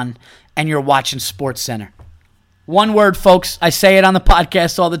jacuzzi on, and you're watching SportsCenter. One word, folks. I say it on the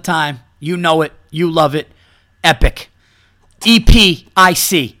podcast all the time. You know it. You love it. Epic.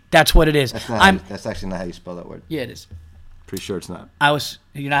 EPIC. That's what it is. That's actually not how you spell that word. Yeah, it is. Pretty sure it's not.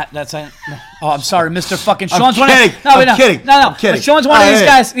 You're not. That's. Oh, I'm sorry, Mr. Fucking Sean's I'm kidding. I'm kidding. No. I'm kidding. Sean's one of these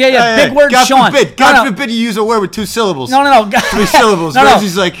guys. Yeah. Big word, Sean. God forbid you use a word with 2 syllables. No. 3 syllables. No.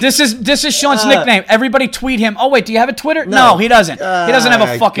 He's like, this is Sean's nickname. Everybody tweet him. Oh wait, do you have a Twitter? No, he doesn't. He doesn't have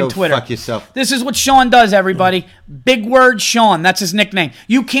a fucking Twitter. Fuck yourself. This is what Sean does. Everybody. Big word, Sean. That's his nickname.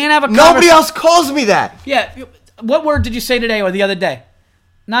 You can't have a. Nobody else calls me that. Yeah. What word did you say today or the other day?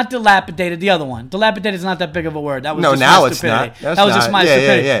 Not dilapidated. The other one. Dilapidated is not that big of a word. That was No, just now my it's stupidity. not. That was just my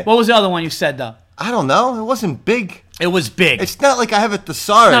stupidity. Yeah. What was the other one you said though? I don't know. It wasn't big. It was big. It's not like I have a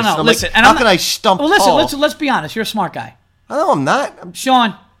thesaurus. No, I'm listen. Like, and how can I stump Well, listen. tall? Let's be honest. You're a smart guy. No, I'm not. I'm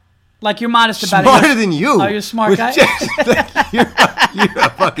Sean, like you're modest about it. smarter than you. Oh, you're a smart guy? You're a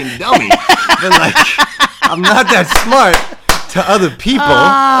fucking dummy. But like, I'm not that smart to other people.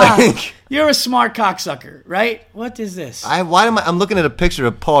 Like, You're a smart cocksucker, right? What is this? I'm looking at a picture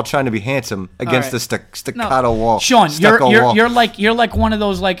of Paul trying to be handsome against the staccato wall. Sean, wall. you're like one of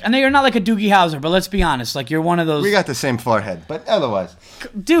those like, and you're not like a Doogie Howser, but let's be honest, like you're one of those. We got the same forehead, but otherwise,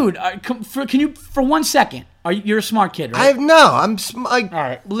 dude, can you for 1 second? You're a smart kid, right? I'm All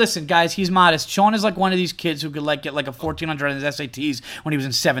right. Well, listen, guys, he's modest. Sean is like one of these kids who could like get like a 1400 on his SATs when he was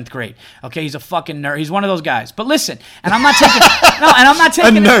in 7th grade. Okay, he's a fucking nerd. He's one of those guys. But listen, and I'm not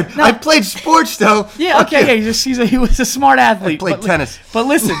taking a nerd. No. I played sports though. Yeah. Okay. Yeah. He was a smart athlete. I played tennis. But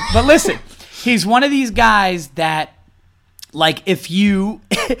listen, he's one of these guys that, like, if you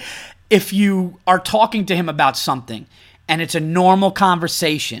are talking to him about something, and it's a normal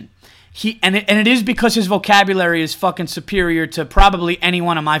conversation. It is because his vocabulary is fucking superior to probably any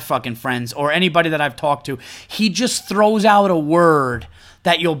one of my fucking friends or anybody that I've talked to. He just throws out a word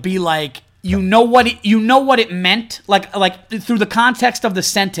that you'll be like, you know what it meant, like through the context of the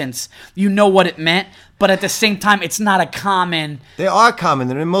sentence, you know what it meant, but at the same time, it's not a common. They are common.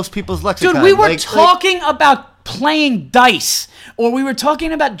 They're in most people's lexicon. Dude, we were talking about playing dice, or we were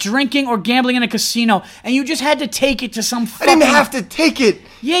talking about drinking or gambling in a casino, and you just had to take it to some fucking... I didn't have to take it.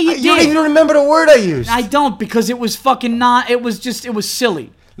 Yeah, you did. You don't even remember the word I used. I don't, because it was fucking not... It was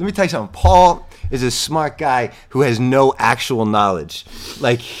silly. Let me tell you something. Paul is a smart guy who has no actual knowledge.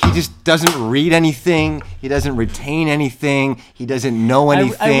 Like, he just doesn't read anything. He doesn't retain anything. He doesn't know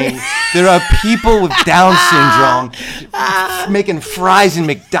anything. There are people with Down syndrome making fries in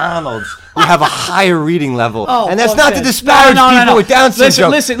McDonald's who have a higher reading level. And that's not to disparage people with Down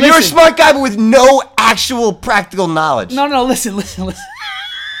syndrome. Listen. You're a smart guy, but with no actual practical knowledge. No, listen. It's like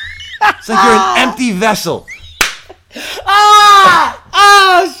you're an empty vessel.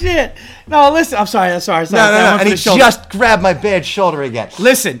 Oh, shit. No, listen. I'm sorry. No. And he just grabbed my bad shoulder again.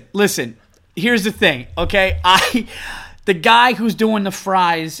 Listen. Here's the thing, okay? The guy who's doing the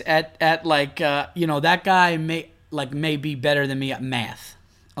fries at like, that guy may be better than me at math.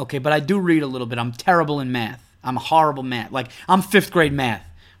 Okay, but I do read a little bit. I'm terrible in math. I'm horrible math. Like, I'm 5th grade math.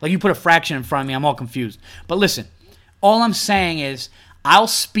 Like, you put a fraction in front of me, I'm all confused. But listen, all I'm saying is I'll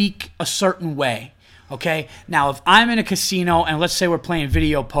speak a certain way. Okay? Now, if I'm in a casino and let's say we're playing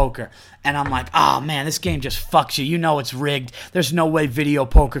video poker and I'm like, oh, man, this game just fucks you. You know it's rigged. There's no way video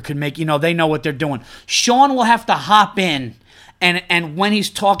poker could make, they know what they're doing. Sean will have to hop in and when he's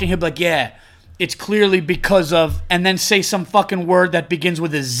talking, he'll be like, yeah, it's clearly because of, and then say some fucking word that begins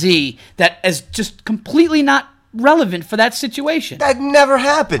with a Z that is just completely not relevant for that situation. That never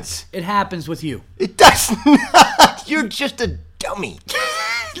happens. It happens with you. It does not. You're just a dummy.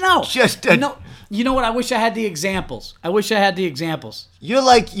 No. No. You know what? I wish I had the examples. You're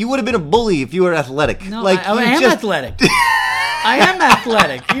like, you would have been a bully if you were athletic. No, like, I am athletic. I am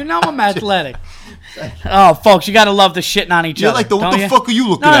athletic. You know I'm athletic. Oh, folks, you got to love the shitting on each other. You're like, what the fuck are you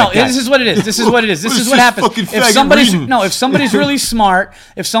looking at? No, this is what it is. This is what happens. If somebody's really smart,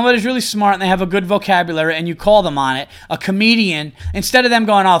 and they have a good vocabulary and you call them on it, a comedian, instead of them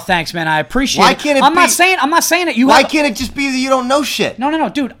going, oh, thanks, man, I appreciate it. I'm not saying it. Why can't it just be that you don't know shit? No,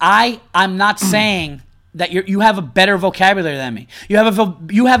 dude. I'm not saying that you have a better vocabulary than me. You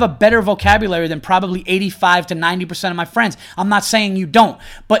have a better vocabulary than probably 85 to 90% of my friends. I'm not saying you don't,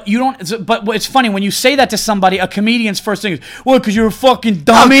 but you don't. But it's funny when you say that to somebody. A comedian's first thing is, "Well, because you're a fucking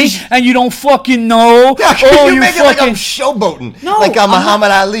dummy and you don't fucking know." Yeah, you make it like I'm showboating. No, like I'm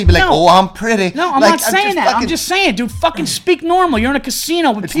Muhammad Ali. Be like, oh, I'm pretty. No, I'm not saying that. I'm just saying, dude. Fucking speak normal. You're in a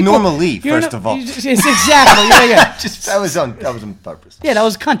casino with people. It's normally, first of all. It's exactly. Yeah. That was on purpose. Yeah, that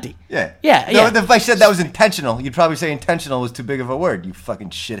was cunty. Yeah. Yeah. No, if I said that was intentional, you'd probably say intentional was too big of a word, you fucking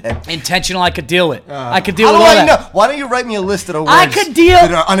shithead. Intentional, I could deal with. I could deal with all that. Know? Why don't you write me a list of the words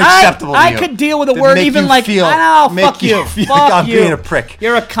that are unacceptable to you? I could deal with a word even like, fuck you. Feel like I'm being a prick.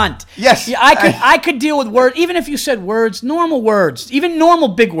 You're a cunt. Yes. Yeah, I could deal with words, even if you said normal words, even normal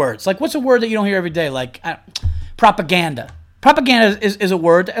big words. Like, what's a word that you don't hear every day? Like, propaganda. Propaganda is a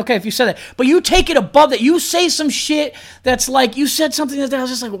word. Okay, if you said that. But you take it above that. You say some shit that's like, you said something that I was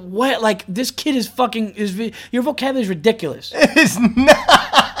just like, what? Like, this kid is fucking, your vocabulary is ridiculous. It is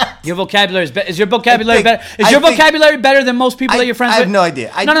not. Your vocabulary is your vocabulary better? Is your vocabulary better than most people that you're friends with? I have no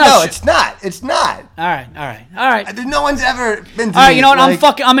idea. No, it's not. It's not. All right. No one's ever been to All right, me, you know what?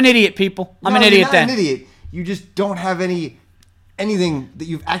 I'm an idiot, people. I'm an idiot you're not then. An idiot. You just don't have any anything that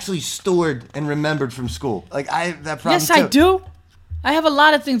you've actually stored and remembered from school? Like, I have that problem Yes, too. I do. I have a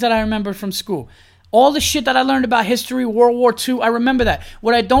lot of things that I remember from school. All the shit that I learned about history, World War II, I remember that.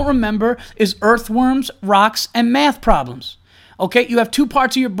 What I don't remember is earthworms, rocks, and math problems. Okay, you have two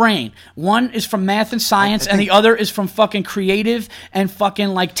parts of your brain. One is from math and science, and the other is from fucking creative and fucking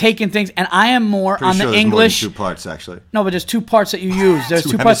like taking things. And I am more on the English. More than 2 parts, actually. No, but there's 2 parts that you use. There's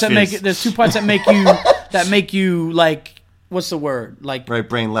Two two parts that hemispheres. make it. There's 2 parts that make you like. What's the word? Like Right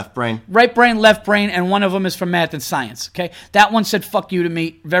brain, left brain. right brain, left brain, and one of them is from math and science. Okay, that one said "fuck you" to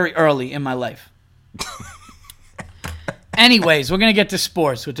me very early in my life. Anyways, we're gonna get to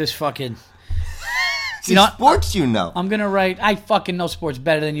sports with this fucking. See, sports, you know. I'm gonna write. I fucking know sports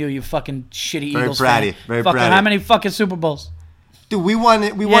better than you. You fucking shitty Very Eagles bratty, fan. very fucking, bratty. How many fucking Super Bowls? Dude, we won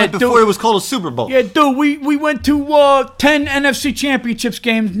it. We won it before it was called a Super Bowl. Yeah, dude. We went to 10 NFC championships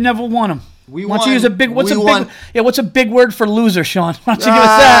games. Never won them. We Why don't won. you use a big? We won. What's a big word for loser, Sean? Why don't you give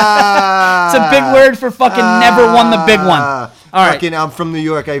us that? It's a big word for fucking never won the big one. All right. Fucking, I'm from New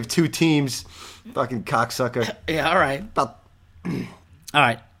York. I have 2 teams. Fucking cocksucker. Yeah. All right. About All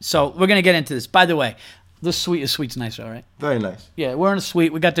right. So we're gonna get into this. By the way, this suite's nice. All right. very nice. Yeah, we're in a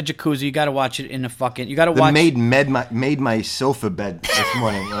suite. We got the jacuzzi. You got to watch it in the fucking. You got to The watch. maid made my sofa bed this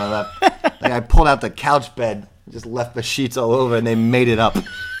morning when I left. Like, I pulled out the couch bed, just left the sheets all over, and they made it up.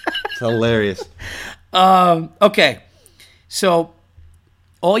 It's hilarious. Okay, so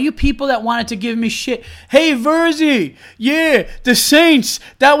all you people that wanted to give me shit, hey Verzi, yeah, the Saints,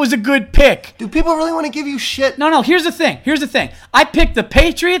 that was a good pick. Do people really want to give you shit? No. Here's the thing. I picked the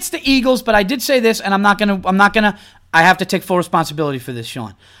Patriots, the Eagles, but I did say this, and I'm not gonna. I have to take full responsibility for this,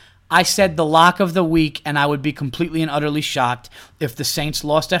 Sean. I said the lock of the week, and I would be completely and utterly shocked if the Saints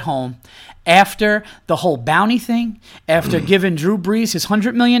lost at home. After the whole bounty thing, after giving Drew Brees his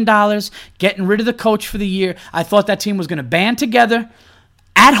 $100 million, getting rid of the coach for the year, I thought that team was going to band together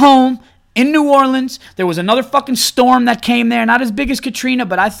at home in New Orleans. There was another fucking storm that came there, not as big as Katrina,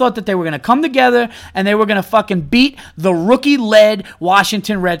 but I thought that they were going to come together and they were going to fucking beat the rookie-led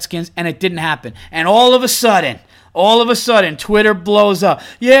Washington Redskins, and it didn't happen. And all of a sudden, Twitter blows up.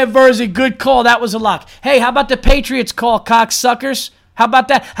 Yeah, Verzi, good call. That was a lock. Hey, how about the Patriots call, cocksuckers? How about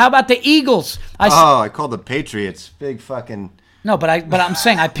that? How about the Eagles? I called the Patriots. Big fucking... No, but I'm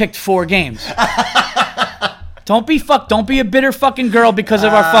saying I picked 4 games. Don't be a bitter fucking girl because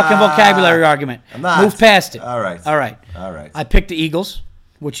of our fucking vocabulary argument. I'm not. Move past it. All right. I picked the Eagles,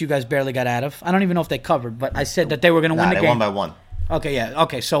 which you guys barely got out of. I don't even know if they covered, but I said that they were going to win the game. They won by 1. Okay, yeah.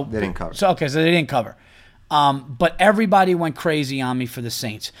 Okay, so they didn't cover. So they didn't cover. But everybody went crazy on me for the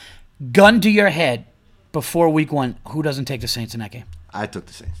Saints. Gun to your head before week 1, who doesn't take the Saints in that game? I took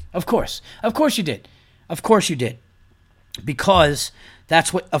the Saints. Of course you did. Because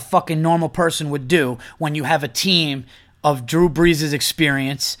that's what a fucking normal person would do when you have a team of Drew Brees'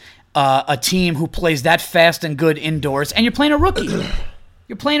 experience, a team who plays that fast and good indoors, and you're playing a rookie.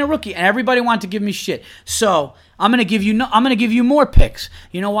 And everybody wanted to give me shit. So I'm gonna give you more picks.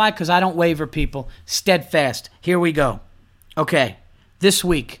 You know why? Because I don't waver, people. Steadfast. Here we go. Okay, this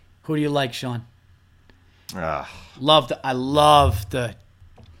week, who do you like, Sean? I love the.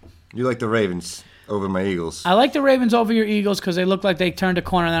 You like the Ravens over my Eagles. I like the Ravens over your Eagles because they look like they turned a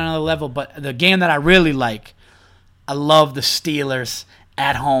corner on another level. But the game that I really like, I love the Steelers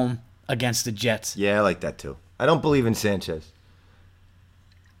at home against the Jets. Yeah, I like that too. I don't believe in Sanchez.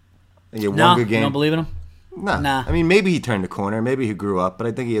 I think he had No, one good game. you don't believe in him? Nah. I mean, maybe he turned the corner. Maybe he grew up. But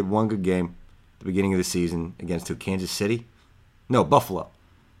I think he had one good game at the beginning of the season against Kansas City? No, Buffalo.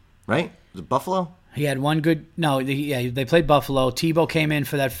 Right? Was it Buffalo? He had one good. No, they played Buffalo. Tebow came in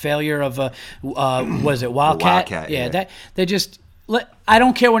for that failure of was it Wildcat? Wildcat, yeah. yeah. That they just. I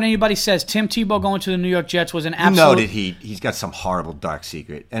don't care what anybody says. Tim Tebow going to the New York Jets was an absolute. You know that he's got some horrible dark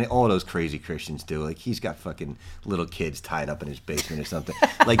secret, and all those crazy Christians do. Like he's got fucking little kids tied up in his basement or something.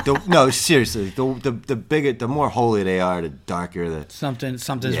 Like no, seriously, the bigger, the more holy they are, the darker the something's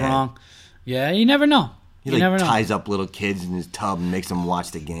Yeah. wrong. Yeah, you never know. He You never know. ties up little kids in his tub and makes them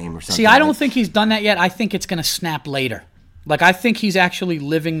watch the game or something. See, I don't think he's done that yet. I think it's going to snap later. Like, I think he's actually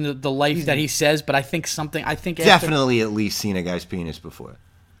living the life that he says, but I think Definitely at least seen a guy's penis before.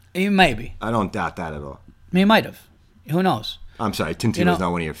 Maybe. I don't doubt that at all. He might have. Who knows? I'm sorry, Tim Tebow's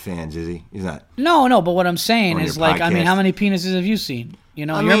not one of your fans, is he? He's not. No, but what I'm saying On is, your like, I mean, podcast. how many penises have you seen? You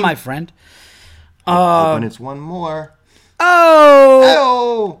know, I you're mean- my friend. Hoping it's one more.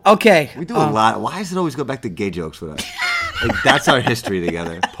 Oh! Oh! Okay. We do a lot. Why does it always go back to gay jokes with us? Like that's our history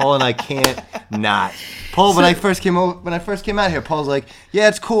together. Paul and I can't not. Paul, when I first came out here, Paul's like, "Yeah,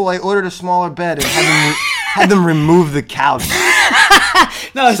 it's cool. I ordered a smaller bed and had them remove the couch."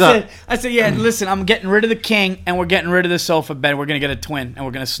 No, I said, yeah, listen, I'm getting rid of the king, and we're getting rid of the sofa bed. We're going to get a twin, and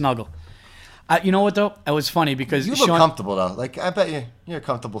we're going to snuggle. You know what, though? It was funny because you look comfortable, though. Like, I bet you're a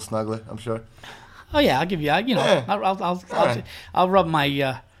comfortable snuggler, I'm sure. Oh, yeah, I'll give you, Yeah. I'll rub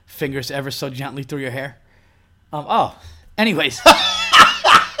my fingers ever so gently through your hair. Anyways.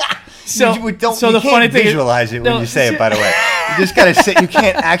 So you the can't funny thing visualize it when you say it, by the way. You just got to say, you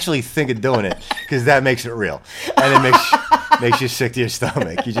can't actually think of doing it because that makes it real. And it makes you sick to your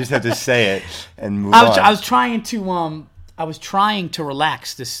stomach. You just have to say it and move on. I was trying to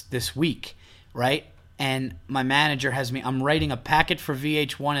relax this week, right? And my manager has me, I'm writing a packet for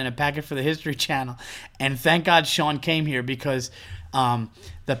VH1 and a packet for the History Channel. And thank God Sean came here because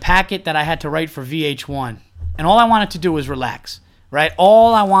the packet that I had to write for VH1, and all I wanted to do was relax. Right?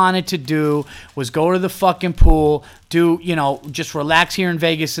 All I wanted to do was go to the fucking pool, just relax here in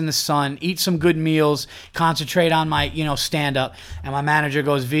Vegas in the sun, eat some good meals, concentrate on my, stand-up. And my manager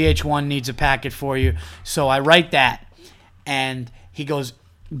goes, VH1 needs a packet for you. So I write that. And he goes,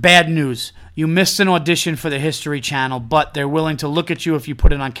 bad news. You missed an audition for the History Channel, but they're willing to look at you if you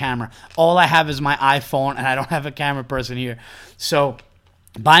put it on camera. All I have is my iPhone, and I don't have a camera person here. So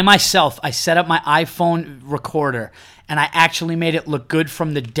by myself, I set up my iPhone recorder, and I actually made it look good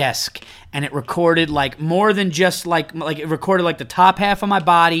from the desk. And it recorded like more than just like it recorded like the top half of my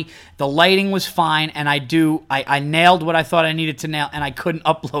body. The lighting was fine, and I nailed what I thought I needed to nail, and I couldn't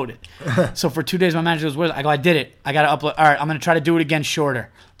upload it. So for 2 days, my manager goes, "Where's?" I go, "I did it. I got to upload. All right, I'm gonna try to do it again shorter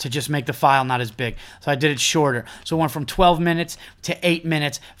to just make the file not as big." So I did it shorter. So it went from 12 minutes to 8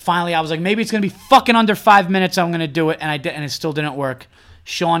 minutes. Finally, I was like, maybe it's gonna be fucking under 5 minutes. I'm gonna do it, and I did, and it still didn't work.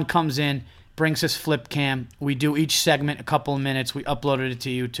 Sean comes in, brings his flip cam. We do each segment a couple of minutes. We uploaded it to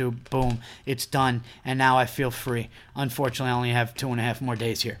YouTube. Boom. It's done. And now I feel free. Unfortunately, I only have 2.5 more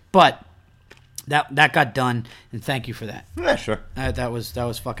days here. But that got done, and thank you for that. Yeah, sure. That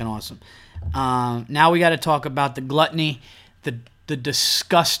was fucking awesome. Now we got to talk about the gluttony, the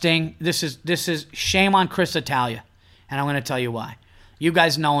disgusting. This is shame on Chris Italia, and I'm going to tell you why. You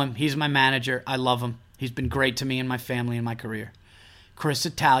guys know him. He's my manager. I love him. He's been great to me and my family and my career. Chris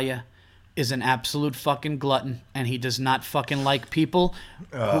Italia is an absolute fucking glutton, and he does not fucking like people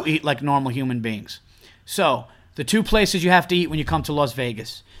who eat like normal human beings. So, the two places you have to eat when you come to Las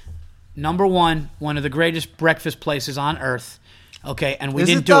Vegas. Number one of the greatest breakfast places on earth. Okay, and we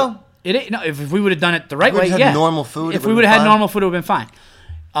didn't do it. No, if we would have done it the right way, yeah. Normal food. If we would have had normal food, it would have been fine.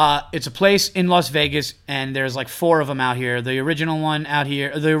 It's a place in Las Vegas, and there's like 4 of them out here. The original one out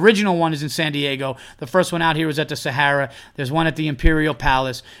here. The original one is in San Diego. The first one out here was at the Sahara. There's one at the Imperial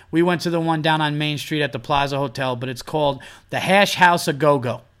Palace. We went to the one down on Main Street at the Plaza Hotel, but it's called the Hash House A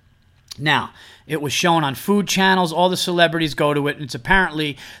Go-Go. Now, it was shown on food channels. All the celebrities go to it, and it's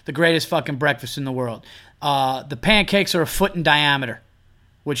apparently the greatest fucking breakfast in the world. The pancakes are a foot in diameter,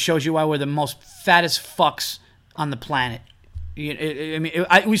 which shows you why we're the most fattest fucks on the planet.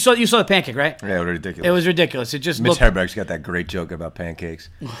 You saw the pancake, right? Yeah, it was ridiculous. It was ridiculous. It just Mitch Hedberg's got that great joke about pancakes.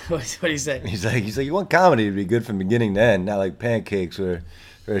 What did he say? He's like, you want comedy to be good from beginning to end, not like pancakes where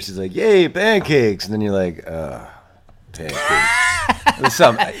first it's like, yay, pancakes, and then you're like, pancakes.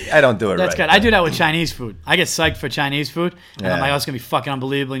 I don't do it That's right. good. I do that with Chinese food. I get psyched for Chinese food, and Yeah. I'm like, oh, it's going to be fucking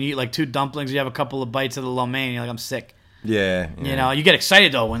unbelievable. And you eat like 2 dumplings, you have a couple of bites of the lo mein, and you're like, I'm sick. Yeah. You know, you get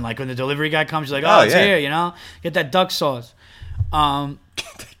excited, though, when the delivery guy comes, you're like, oh, it's here, Get that duck sauce.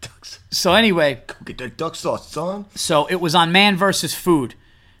 So anyway, Go get that duck sauce, son. so it was on Man vs. Food,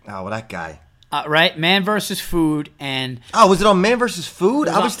 Oh, well, that guy. right? Man vs. Food, and Oh, was it on Man vs. Food?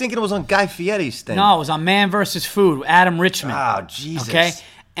 I on- was thinking it was on Guy Fieri's thing. no, it was on Man vs. Food, Adam Richman. Oh, Jesus. Okay,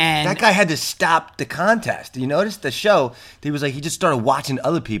 and That guy had to stop the contest. You notice the show? He was like, he just started watching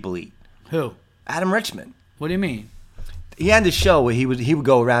other people eat. who? Adam Richman. What do you mean? He had this show where he would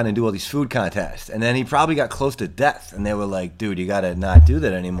go around and do all these food contests, and then he probably got close to death, and they were like, dude, you gotta not do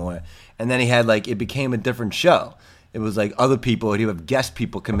that anymore. And then he had it became a different show. It was like other people, he would have guest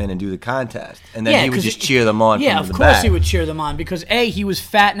people come in and do the contest, and then he would 'cause just cheer them on. Yeah, from of the course back. he would cheer them on because he was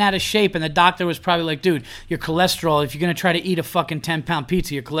fat and out of shape, and the doctor was probably like, dude, your cholesterol, if you're gonna try to eat a fucking 10-pound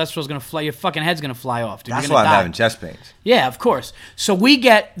pizza, your cholesterol's gonna fly, your fucking head's gonna fly off, dude. That's You're why gonna I'm die. having chest pains. Yeah, of course. So we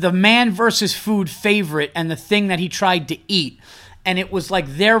get the Man versus Food favorite and the thing that he tried to eat, and it was like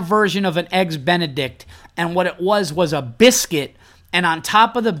their version of an Eggs Benedict, and what it was a biscuit, and on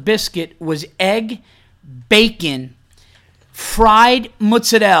top of the biscuit was egg, bacon, fried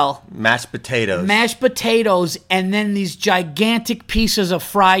mozzarella, mashed potatoes, and then these gigantic pieces of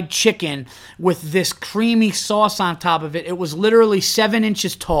fried chicken with this creamy sauce on top of it. It was literally 7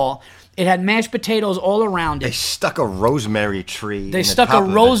 inches tall. It had mashed potatoes all around it. They stuck a rosemary tree. They stuck a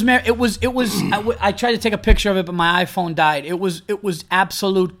rosemary. It was. I tried to take a picture of it, but my iPhone died. It was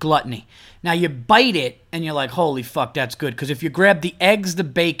absolute gluttony. Now you bite it, and you're like, holy fuck, that's good. Because if you grab the eggs, the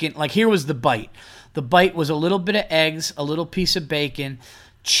bacon, like here was the bite. The bite was a little bit of eggs, a little piece of bacon,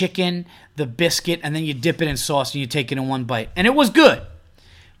 chicken, the biscuit, and then you dip it in sauce and you take it in one bite. And it was good,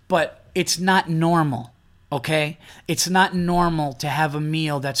 but it's not normal, okay? It's not normal to have a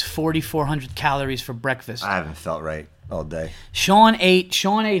meal that's 4,400 calories for breakfast. I haven't felt right all day. Sean ate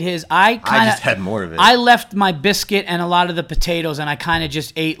his. I just had more of it. I left my biscuit and a lot of the potatoes, and I kind of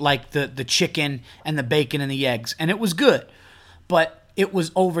just ate like the chicken and the bacon and the eggs, and it was good, but it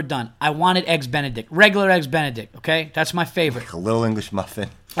was overdone. I wanted Eggs Benedict. Regular Eggs Benedict, okay? That's my favorite. Like a little English muffin.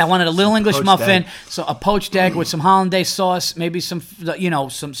 I wanted a little English muffin, egg. So a poached egg with some hollandaise sauce, maybe some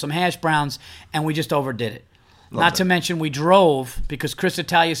hash browns, and we just overdid it. Not to mention we drove because Chris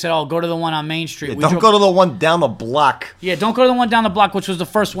Italia said, "Oh, go to the one on Main Street." Yeah, don't go to the one down the block. Yeah, don't go to the one down the block, which was the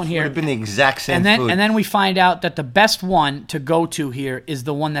first one here. It would have been the exact same food. And then we find out that the best one to go to here is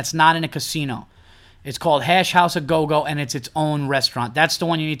the one that's not in a casino. It's called Hash House A Go-Go, and it's its own restaurant. That's the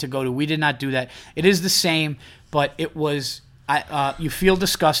one you need to go to. We did not do that. It is the same, but it was you feel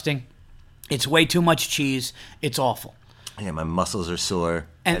disgusting. It's way too much cheese. It's awful. Yeah, my muscles are sore.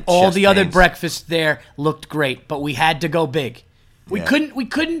 And all the other breakfasts there looked great, but we had to go big. We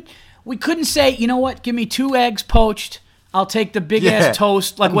couldn't say, you know what? Give me 2 eggs poached. I'll take the big ass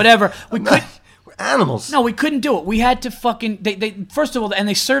toast, like whatever. We're animals. No, we couldn't do it. We had to fucking. They first of all, and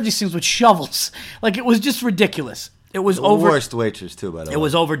they served these things with shovels. Like it was just ridiculous. It was the worst waitress too, by the way. It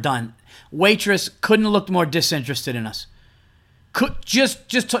was overdone. Waitress couldn't have looked more disinterested in us.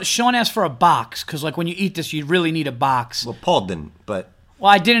 Sean asked for a box because like when you eat this, you really need a box. Well, Paul didn't, but.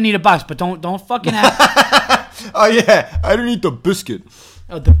 Well, I didn't need a box, but don't fucking ask. Oh yeah, I didn't eat the biscuit.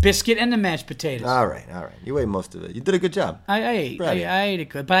 Oh, the biscuit and the mashed potatoes. All right. You ate most of it. You did a good job. I ate it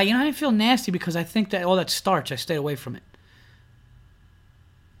good, but I didn't feel nasty because I think that all that starch, I stayed away from it.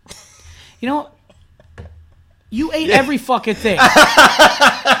 You know, you ate every fucking thing.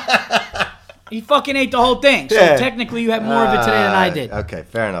 You fucking ate the whole thing, so technically you had more of it today than I did. Okay,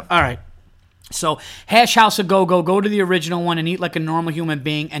 fair enough. All right. So, Hash House A Go-Go, go to the original one and eat like a normal human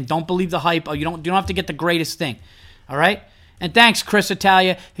being, and don't believe the hype. You don't have to get the greatest thing. All right? And thanks, Chris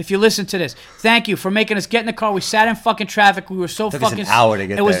Italia, if you listen to this. Thank you for making us get in the car. We sat in fucking traffic. We were so Took fucking. Us an hour to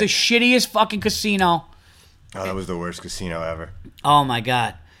get It was the shittiest fucking casino. Oh, that was the worst casino ever. Oh my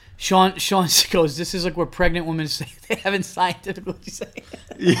god. Sean goes, this is like where pregnant women say they haven't scientific. What'd you say?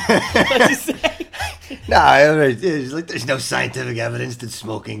 Yeah. What'd you say? No, it's like there's no scientific evidence that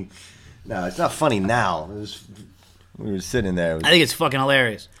smoking. No, it's not funny now. We were sitting there. I think it's fucking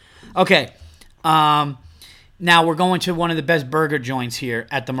hilarious. Okay. Now we're going to one of the best burger joints here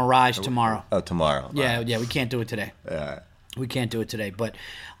at the Mirage tomorrow. Oh, tomorrow. Yeah, we can't do it today. Yeah. We can't do it today. But,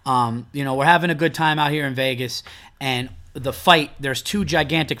 we're having a good time out here in Vegas. And the fight, there's 2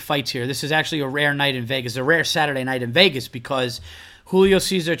 gigantic fights here. This is actually a rare night in Vegas, a rare Saturday night in Vegas because Julio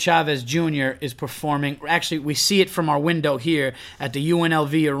Cesar Chavez Jr. is performing. Actually, we see it from our window here at the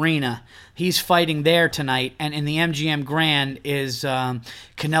UNLV Arena. He's fighting there tonight, and in the MGM Grand is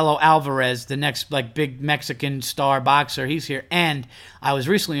Canelo Alvarez, the next big Mexican star boxer. He's here, and I was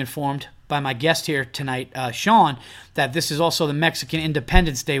recently informed by my guest here tonight, Sean, that this is also the Mexican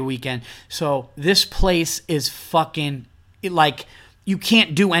Independence Day weekend. So this place is fucking you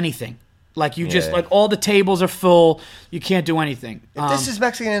can't do anything. All the tables are full. You can't do anything. If this is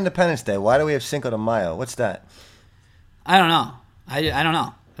Mexican Independence Day, why do we have Cinco de Mayo? What's that? I don't know. I don't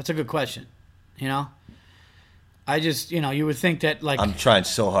know. That's a good question. I just, you would think that I'm trying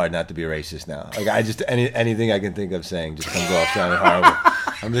so hard not to be racist now. Anything I can think of saying just comes off sounding horrible.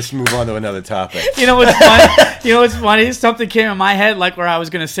 I'm just move on to another topic. You know what's funny? What's funny? Something came in my head where I was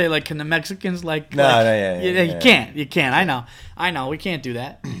gonna say can the Mexicans You can't. You can't. I know. We can't do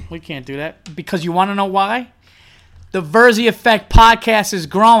that. We can't do that because you want to know why? The Verzi Effect podcast is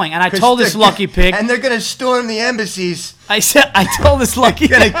growing, and I told this lucky pig, and they're gonna storm the embassies. I told this lucky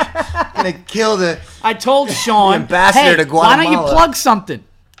pig, gonna kill the. I told Sean, the ambassador to Guatemala. Why don't you plug something?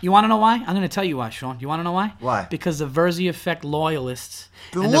 You want to know why? I'm going to tell you why, Sean. You want to know why? Why? Because the Verzi Effect loyalists.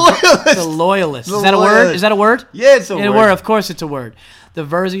 The loyalists. The loyalists. Is that a word? Is that a word? Yeah, it's a word. Of course, it's a word. The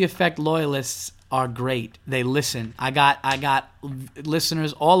Verzi Effect loyalists are great. They listen. I got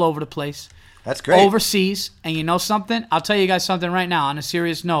listeners all over the place. That's great. Overseas, and you know something? I'll tell you guys something right now. On a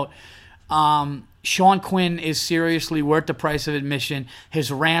serious note, Sean Quinn is seriously worth the price of admission.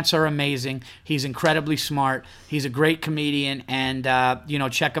 His rants are amazing. He's incredibly smart. He's a great comedian, and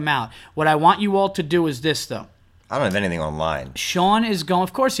check him out. What I want you all to do is this, though. I don't have anything online. Sean is going.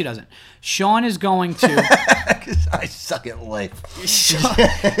 Of course, he doesn't. Sean is going to. Because I suck at life.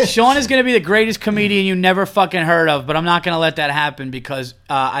 Sean is going to be the greatest comedian you never fucking heard of, but I'm not going to let that happen because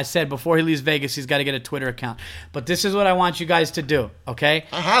I said before he leaves Vegas, he's got to get a Twitter account. But this is what I want you guys to do, okay?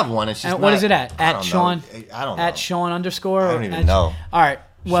 I have one. It's just what is it at? At Sean? I don't know. At Sean _ I don't even know. All right.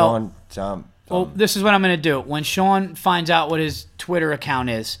 Well, Sean, well, this is what I'm going to do. When Sean finds out what his Twitter account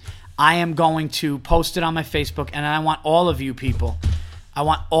is, I am going to post it on my Facebook, and I want all of you people, I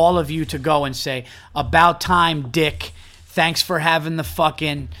want all of you to go and say, about time, Dick. Thanks for having the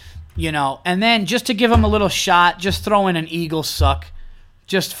fucking, and then just to give him a little shot, just throw in an eagle suck,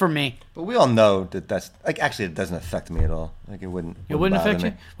 just for me. But we all know that that's, actually it doesn't affect me at all. It wouldn't affect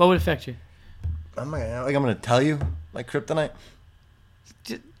you? What would affect you? I'm going to tell you, my kryptonite.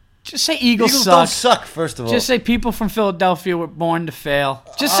 Just say Eagles suck. Don't suck, first of all. Just say people from Philadelphia were born to fail.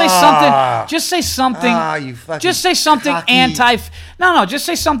 Just say something. Just say something. You fucking just say something cocky. No. Just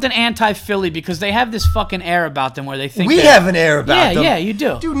say something anti-Philly because they have this fucking air about them where they think we have an air about them. Yeah, you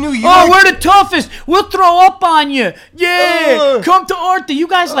do. Dude, New York. Oh, we're the toughest. We'll throw up on you. Yeah, come to Arthur. You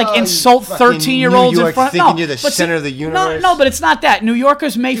guys insult 13-year-olds in front. Thinking you're the center of the universe. No, but it's not that. New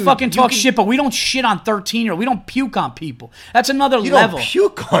Yorkers may fucking talk shit, but we don't shit on 13-year-olds. We don't puke on people. That's another level. You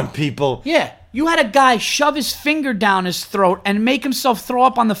don't puke on people. Yeah. You had a guy shove his finger down his throat and make himself throw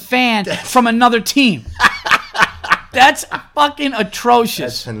up on the fan from another team. That's fucking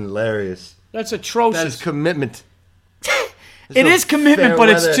atrocious. That's hilarious. That's atrocious. That is commitment. It is commitment, but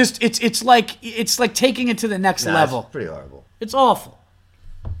it's just it's like taking it to the next level. It's pretty horrible. It's awful.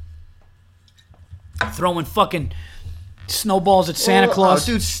 Throwing fucking snowballs at Santa Claus.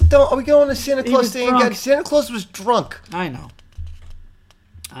 Oh, dude, are we going to Santa Claus thing again? Santa Claus was drunk. I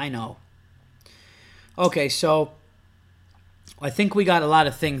know. Okay, so I think we got a lot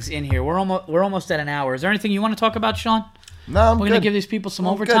of things in here. We're almost at an hour. Is there anything you want to talk about, Sean? No, I'm good. We're going to give these people some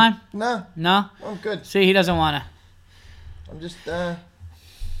overtime? Good. No? I'm good. See, he doesn't want to. I'm just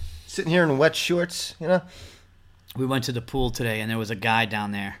sitting here in wet shorts, We went to the pool today, and there was a guy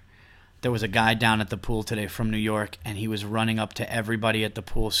down there. There was a guy down at the pool today from New York, and he was running up to everybody at the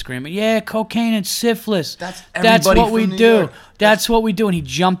pool screaming, yeah, cocaine and syphilis. That's what we do. That's what we do. And he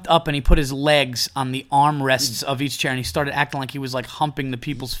jumped up and he put his legs on the armrests of each chair, and he started acting like he was like humping the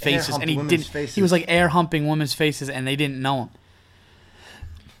people's faces. And he didn't. He was like air humping women's faces, and they didn't know him.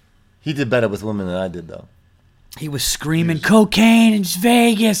 He did better with women than I did, though. He was screaming cocaine in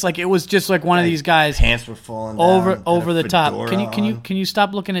Vegas, like it was just like one of these guys. Pants were falling down, over the top. Can you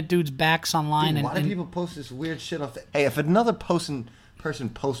stop looking at dudes' backs online? Dude, why do people post this weird shit on? Hey, if another person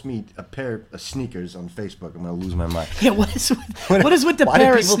posts me a pair of sneakers on Facebook, I'm gonna lose my mind. Yeah, what is with the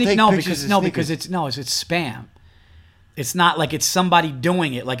pair of sneakers? Because it's spam. It's not like it's somebody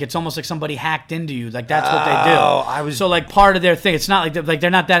doing it. Like it's almost like somebody hacked into you. Like that's what they do. So like part of their thing. It's not like they're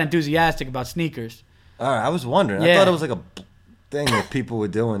not that enthusiastic about sneakers. All right, I was wondering. Yeah. I thought it was like a thing that people were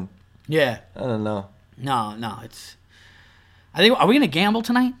doing. Yeah. I don't know. No, it's. I think. Are we gonna gamble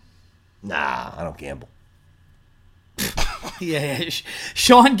tonight? Nah, I don't gamble. Yeah.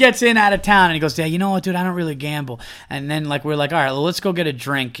 Sean gets in out of town and he goes, "Yeah, you know what, dude? I don't really gamble." And then we're like, "All right, well, let's go get a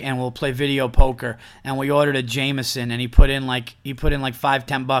drink and we'll play video poker." And we ordered a Jameson and he put in like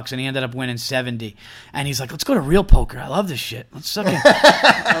 $5-10 and he ended up winning 70. And he's like, "Let's go to real poker. I love this shit.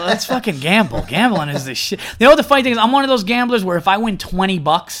 Let's fucking gamble. Gambling is this shit." You know what the funny thing is? I'm one of those gamblers where if I win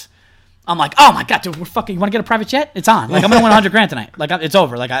 $20, I'm like, "Oh my god, dude, we're fucking. You want to get a private jet? It's on. Like I'm gonna win $100,000 tonight. Like it's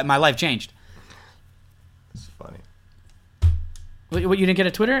over. Like my life changed." It's funny. What, you didn't get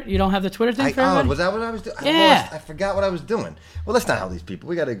a Twitter? You don't have the Twitter thing for everybody? Was that what I was doing? Yeah. I forgot what I was doing. Well, let's not help these people.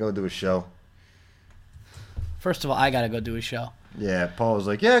 We got to go do a show. First of all, I got to go do a show. Yeah, Paul was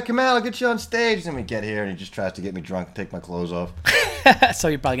like, "Yeah, come out, I'll get you on stage." Then we get here and he just tries to get me drunk and take my clothes off. So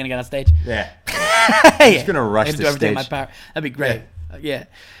you're probably going to get on stage? Yeah. I'm just going to rush the stage. In my power. That'd be great. Yeah.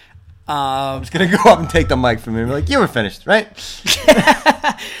 I'm just going to go up and take the mic from him. Like, you were finished, right?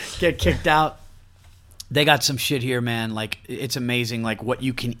 Get kicked out. They got some shit here, man. Like, it's amazing, like, what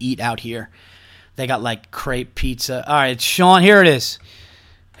you can eat out here. They got, like, crepe pizza. All right, Sean, here it is.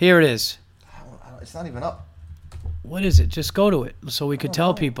 It's not even up. What is it? Just go to it so we could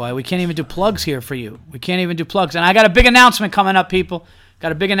tell people. We can't even do plugs here for you. We can't even do plugs. And I got a big announcement coming up, people.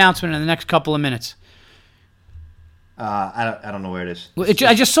 Got a big announcement in the next couple of minutes. I don't know where it is. Well,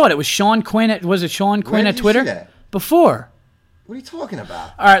 I just saw it. It was Sean Quinn. Was it Sean Quinn at Twitter? See that? Before. What are you talking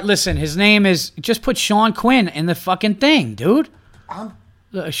about? All right, listen. His name is. Just put Sean Quinn in the fucking thing, dude.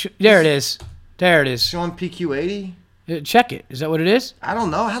 There it is. There it is. Sean PQ80? Check it. Is that what it is? I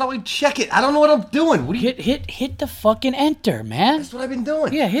don't know. How do I check it? I don't know what I'm doing. What do you... Hit the fucking enter, man. That's what I've been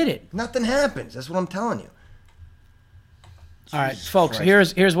doing. Yeah, hit it. Nothing happens. That's what I'm telling you. All right, folks,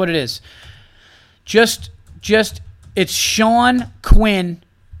 here's what it is. Just it's Sean Quinn.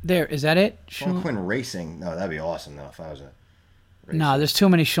 There, is that it? Sean Quinn Racing. No, that'd be awesome though if I was a racer. No, there's too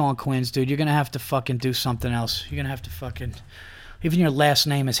many Sean Quinns, dude. You're gonna have to fucking do something else. You're gonna have to fucking even your last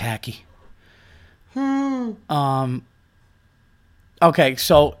name is hacky. Okay,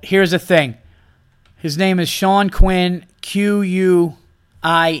 so here's the thing. His name is Sean Quinn, QUINN.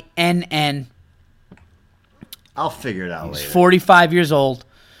 I'll figure it out He's later. 45 years old.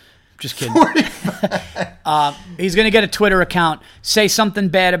 Just kidding. He's going to get a Twitter account, say something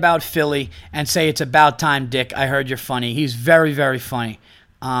bad about Philly, and say it's about time, Dick. I heard you're funny. He's very, very funny.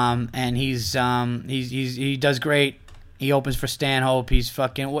 And he does great. He opens for Stanhope. He's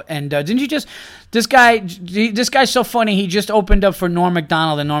fucking... And didn't you just... This guy's so funny. He just opened up for Norm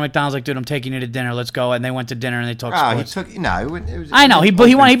Macdonald, and Norm Macdonald's like, dude, I'm taking you to dinner. Let's go. And they went to dinner, and they talked sports. He took... No, it was... I know. He blew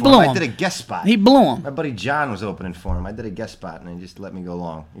him. I did a guest spot. He blew him. My buddy John was opening for him. I did a guest spot, and he just let me go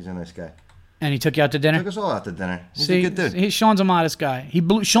along. He's a nice guy. And he took you out to dinner? Took us all out to dinner. He's a good dude. Sean's a modest guy.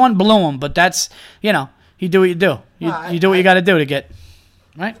 Sean blew him, but that's... You know, you do what you do. You do what you got to do to get...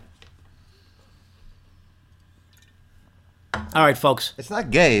 Right? All right, folks. It's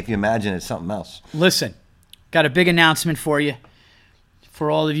not gay if you imagine it's something else. Listen, got a big announcement for you. For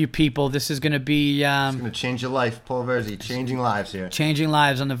all of you people, this is going to be... it's going to change your life. Paul Verzi, changing lives here. Changing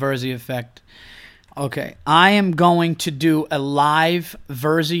lives on the Verzi Effect. Okay, I am going to do a live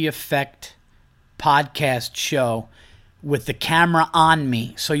Verzi Effect podcast show with the camera on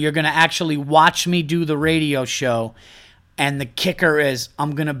me. So you're going to actually watch me do the radio show. And the kicker is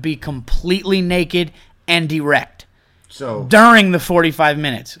I'm going to be completely naked and erect. So during the 45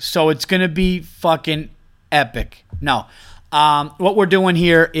 minutes. So it's going to be fucking epic. No. What we're doing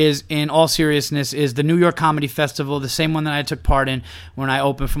here is, in all seriousness, is the New York Comedy Festival, the same one that I took part in when I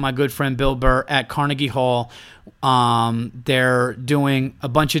opened for my good friend Bill Burr at Carnegie Hall. They're doing a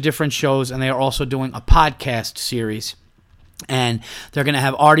bunch of different shows, and they are also doing a podcast series. And they're going to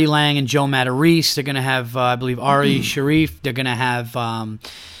have Artie Lang and Joe Matarese. They're going to have, I believe, Ari Sharif. They're going to have...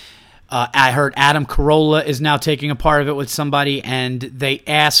 I heard Adam Carolla is now taking a part of it with somebody, and they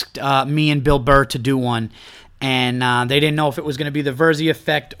asked me and Bill Burr to do one. And they didn't know if it was going to be the Verzi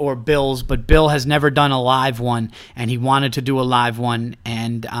Effect or Bill's, but Bill has never done a live one, and he wanted to do a live one,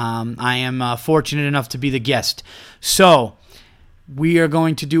 and I am fortunate enough to be the guest. So we are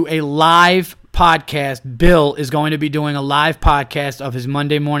going to do a live podcast. Bill is going to be doing a live podcast of his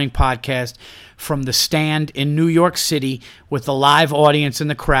Monday morning podcast from the Stand in New York City with a live audience in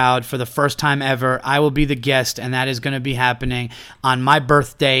the crowd for the first time ever. I will be the guest, and that is going to be happening on my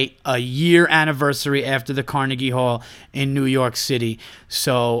birthday, a year anniversary after the Carnegie Hall in New York City.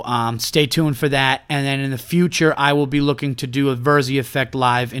 So stay tuned for that. And then in the future, I will be looking to do a Verzi Effect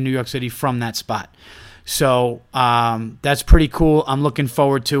live in New York City from that spot. So that's pretty cool. I'm looking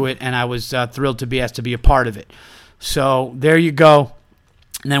forward to it, and I was thrilled to be asked to be a part of it. So there you go.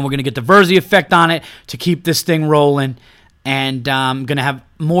 And then we're going to get the Verzi Effect on it to keep this thing rolling. And I'm going to have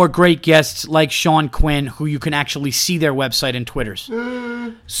more great guests like Sean Quinn, who you can actually see their website and Twitters.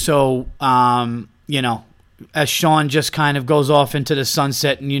 So, you know, as Sean just kind of goes off into the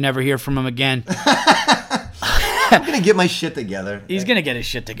sunset and you never hear from him again. I'm going to get my shit together. He's going to get his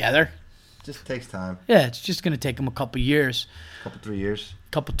shit together. Just takes time. Yeah, it's just going to take him a couple years. Couple 3 years.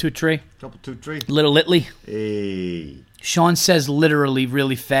 Couple 2-3. Couple 2-3. Little Italy. Hey. Sean says literally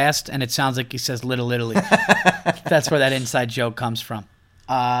really fast, and it sounds like he says Little Italy. That's where that inside joke comes from.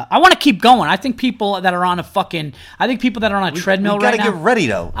 I want to keep going. I think people that are on a treadmill right now. We got to get ready,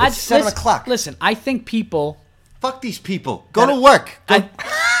 though. It's 7 o'clock. Listen, I think people... Fuck these people. Go to work.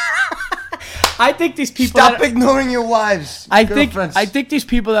 I think these people... Stop ignoring your wives. I think these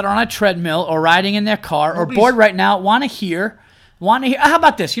people that are on a treadmill or riding in their car or bored right now want to hear... How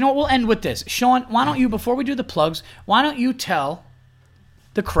about this? You know what? We'll end with this. Sean, why don't you, before we do the plugs, why don't you tell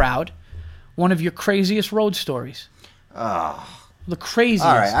the crowd one of your craziest road stories? The craziest.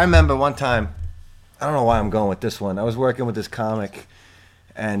 All right. I remember one time, I don't know why I'm going with this one. I was working with this comic,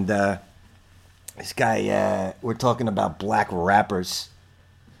 and this guy, we're talking about black rappers,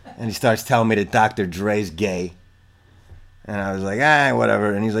 and he starts telling me that Dr. Dre's gay. And I was like,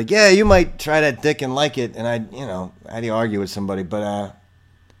 whatever. And he's like, yeah, you might try that dick and like it. And I had to argue with somebody. But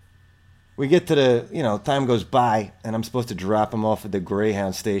we get to the, time goes by, and I'm supposed to drop him off at the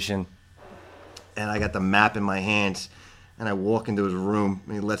Greyhound station. And I got the map in my hands, and I walk into his room,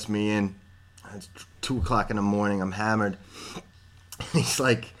 and he lets me in. It's 2 o'clock in the morning. I'm hammered. And he's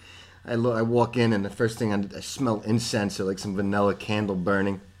like, I walk in, and the first thing I smell incense or like some vanilla candle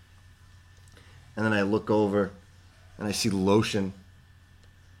burning. And then I look over, and I see lotion.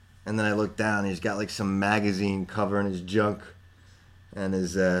 And then I look down, and he's got like some magazine covering his junk, and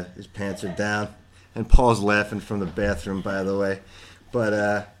his pants are down. And Paul's laughing from the bathroom, by the way.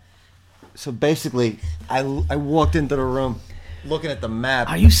 But so basically, I walked into the room, looking at the map.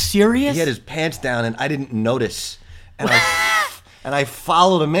 Are you serious? He had his pants down, and I didn't notice. And I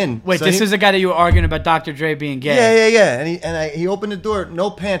followed him in. Wait, so this is the guy that you were arguing about Dr. Dre being gay? Yeah. And he opened the door, no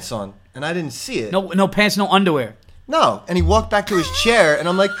pants on, and I didn't see it. No pants, no underwear. No, and he walked back to his chair, and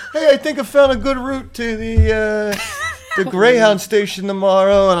I'm like, hey, I think I found a good route to the Greyhound station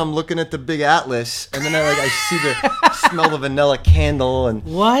tomorrow, and I'm looking at the big atlas, and then I see the smell the vanilla candle, and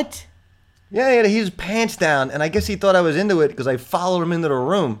what? Yeah, he had his pants down, and I guess he thought I was into it because I followed him into the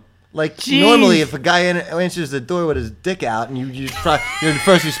room. Like, Jeez. Normally, if a guy answers the door with his dick out, and your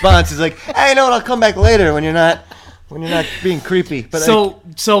first response is like, hey, you know what, I'll come back later when you're not being creepy. But so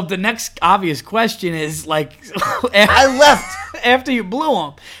the next obvious question is, like, I left after you blew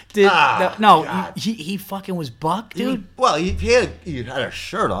him. He fucking was buck, dude. He had a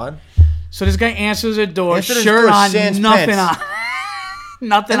shirt on. So this guy answers the door, Shirt shirt on, sans nothing pants. on.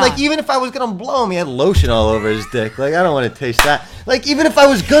 Nothing And, like, on. even if I was going to blow him, he had lotion all over his dick. Like, I don't want to taste that. Like, even if I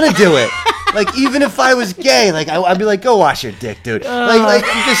was going to do it. Like, even if I was gay, like, I'd be like, go wash your dick, dude. Like,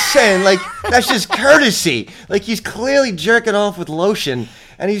 I'm just saying, like, that's just courtesy. Like, he's clearly jerking off with lotion,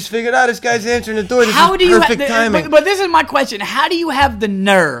 and he's figured out this guy's answering the door. This is perfect timing. But this is my question. How do you have the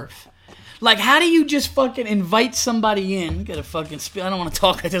nerve? Like, how do you just fucking invite somebody in? Get a fucking spill. I don't want to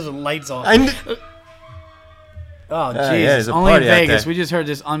talk. There's the lights off. Oh, Jesus. Yeah, only in Vegas. We just heard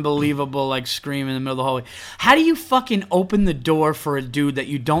this unbelievable, like, scream in the middle of the hallway. How do you fucking open the door for a dude that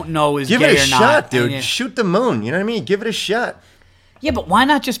you don't know is gay or not? Give it a shot, dude. Shoot the moon. You know what I mean? Give it a shot. Yeah, but why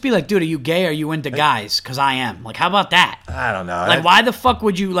not just be like, dude, are you gay or are you into guys? Because I am. Like, how about that? I don't know. Like, why the fuck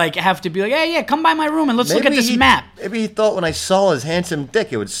would you, like, have to be like, hey, yeah, come by my room and let's look at this map? Maybe he thought when I saw his handsome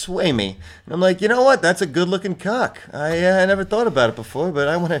dick, it would sway me. And I'm like, you know what? That's a good-looking cock. I never thought about it before, but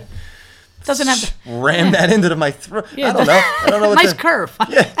I want to... Doesn't have to ram that into my throat. Yeah, I don't know. What nice curve.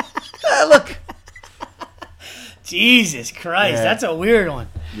 Yeah. Look. Jesus Christ, that's a weird one.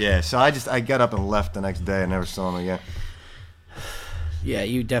 Yeah. So I got up and left the next day. I never saw him again. Yeah,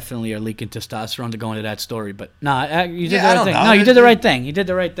 you definitely are leaking testosterone to go into that story, but no, you did the I right don't thing. know. No, you did the right thing. You did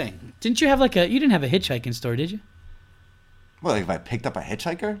the right thing. Didn't you have you didn't have a hitchhiking story, did you? Well, like if I picked up a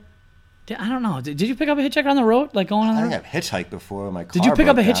hitchhiker? I don't know. Did you pick up a hitchhiker on the road, like going on the road? I think I've hitchhiked before. My car Did you pick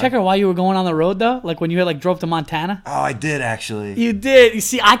up a broke down. hitchhiker while you were going on the road though? Like when you drove to Montana? Oh, I did actually. You did. You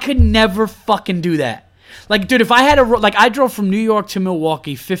see, I could never fucking do that. Like, dude, if I had I drove from New York to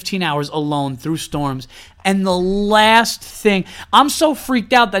Milwaukee 15 hours alone through storms, and the last thing, I'm so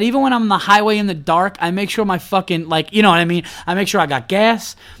freaked out that even when I'm on the highway in the dark, I make sure my fucking, like, you know what I mean? I make sure I got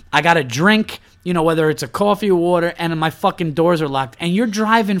gas, I got a drink, you know, whether it's a coffee or water, and my fucking doors are locked. And you're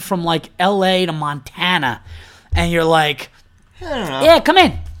driving from, like, L.A. to Montana, and you're like, I don't know. yeah, come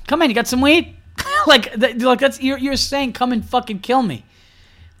in, you got some weed? like that's, you're saying come and fucking kill me.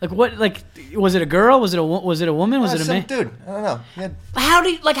 Like what? Like was it a girl? Was it a woman? Was it a man? Dude, I don't know.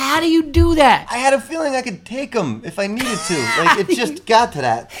 How do you do that? I had a feeling I could take him if I needed to. Like it just got to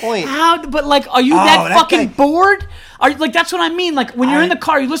that point. How? But like, are you that fucking bored? Are you, like that's what I mean? Like when you're in the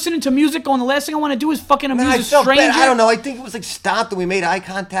car, you're listening to music, going, the last thing I want to do is fucking amuse a stranger. Bad. I don't know. I think it was like stopped and we made eye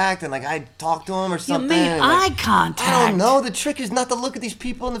contact and like I talked to him or something. You made eye contact. I don't know. The trick is not to look at these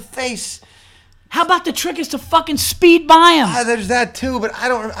people in the face. How about the trick is to fucking speed by him? There's that too, but I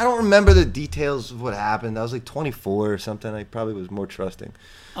don't remember the details of what happened. I was like 24 or something. I probably was more trusting.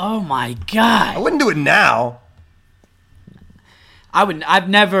 Oh my god! I wouldn't do it now. I wouldn't. I've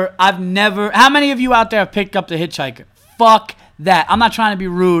never. How many of you out there have picked up the hitchhiker? Fuck that. I'm not trying to be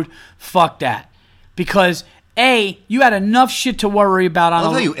rude. Fuck that. Because A, you had enough shit to worry about on. I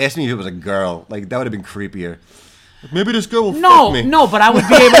love how you asked me if it was a girl. Like that would have been creepier. Maybe this girl will fuck me. No, but I would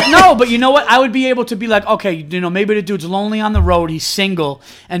be able. No, but you know what? I would be able to be like, okay, you know, maybe the dude's lonely on the road, he's single,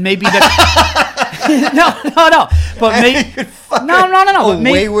 and maybe the. no. But maybe. No. A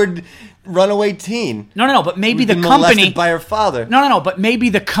wayward runaway teen. No. But maybe the molested company by her father. No. But maybe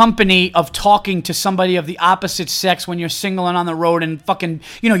the company of talking to somebody of the opposite sex when you're single and on the road and fucking,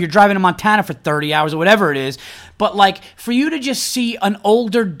 you know, you're driving to Montana for 30 hours or whatever it is. But like for you to just see an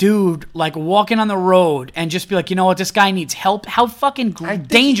older dude like walking on the road and just be like, you know what, this guy needs help. How fucking dangerous is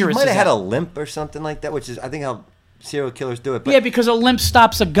that? He might have had a limp or something like that, which is I think how serial killers do it. But yeah, because a limp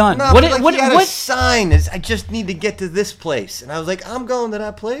stops a gun. No, he had a sign. I just need to get to this place, and I was like, I'm going to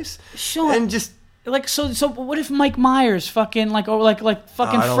that place. Sure. And just Like so what if Mike Myers fucking like fucking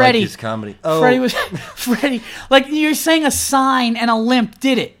I don't Freddie? like his comedy. Oh, Freddie was Freddie. Like you're saying, a sign and a limp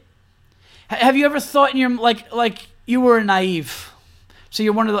did it. Have you ever thought in your like you were naive? So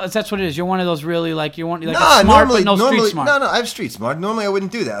you're one of those. That's what it is. You're one of those really like you're one like a smart but no street smart. No, I have street smart. Normally I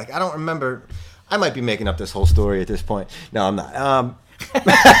wouldn't do that. Like I don't remember. I might be making up this whole story at this point. No, I'm not.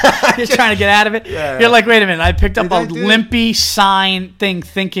 You're trying to get out of it. Yeah. You're like, wait a minute. I picked up a limpy sign thing,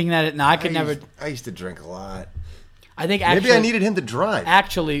 thinking that it. No, I could never. I used to drink a lot. I think actually, maybe I needed him to drive.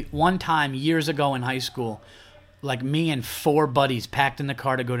 Actually, one time years ago in high school, like me and 4 buddies packed in the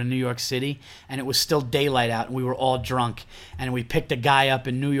car to go to New York City, and it was still daylight out, and we were all drunk, and we picked a guy up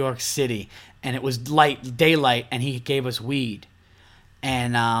in New York City, and it was daylight, and he gave us weed,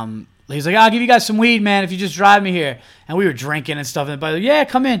 and he's like, I'll give you guys some weed, man, if you just drive me here. And we were drinking and stuff. And the buddy was like, yeah,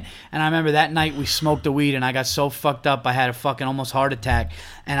 come in. And I remember that night we smoked the weed, and I got so fucked up I had a fucking almost heart attack.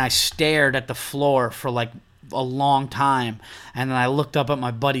 And I stared at the floor for like a long time. And then I looked up at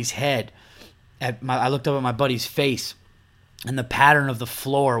my buddy's head. I looked up at my buddy's face. And the pattern of the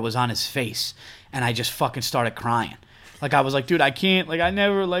floor was on his face. And I just fucking started crying. Like, I was like, dude, I can't. Like, I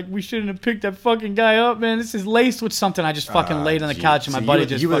never, like, we shouldn't have picked that fucking guy up, man. This is laced with something. I just fucking laid on the couch, and my buddy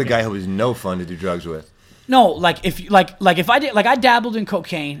just You were fucking... the guy who was no fun to do drugs with. No, like, if I did... Like, I dabbled in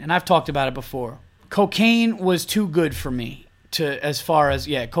cocaine, and I've talked about it before. Cocaine was too good for me to... As far as...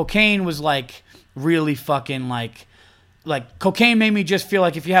 Yeah, cocaine was, like, really fucking, like... Like, cocaine made me just feel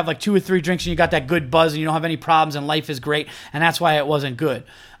like if you have, like, 2 or 3 drinks and you got that good buzz and you don't have any problems and life is great, and that's why it wasn't good.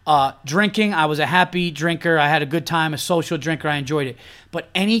 Drinking, I was a happy drinker. I had a good time, a social drinker. I enjoyed it. But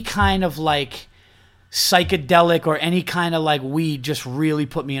any kind of, like, psychedelic or any kind of, like, weed just really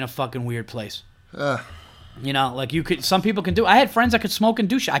put me in a fucking weird place. You know, like, you could... Some people can do... I had friends that could smoke and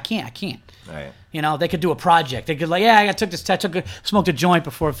do shit. I can't. Right. You know, they could do a project. They could like, yeah, I took this test, smoked a joint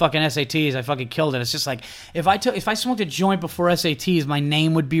before fucking SATs. I fucking killed it. It's just like if I smoked a joint before SATs, my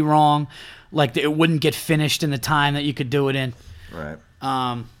name would be wrong. Like it wouldn't get finished in the time that you could do it in. Right.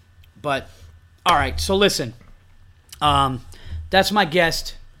 But all right. So listen, that's my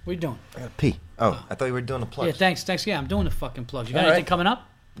guest. What are you doing? I gotta pee. Oh, I thought you were doing the plugs. Yeah, thanks. Yeah, I'm doing the fucking plugs. You got All anything right. coming up?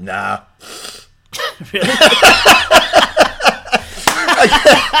 Nah. Really?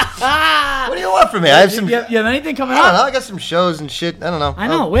 What do you want from me? I have some. You have anything coming I don't up? know. I got some shows and shit. I don't know. I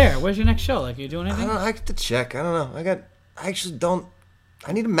know. Where? Where's your next show? Like, you doing I anything? don't know. I have to check. I don't know. I actually don't.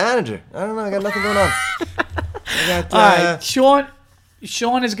 I need a manager. I don't know. I got nothing going on. I got. All right,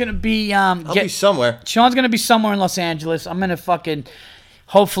 Sean is gonna be. I'll be somewhere. Sean's gonna be somewhere in Los Angeles. I'm gonna fucking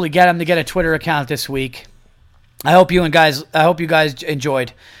hopefully get him to get a Twitter account this week. I hope you guys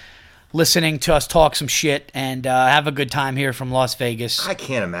enjoyed listening to us talk some shit and have a good time here from Las Vegas. I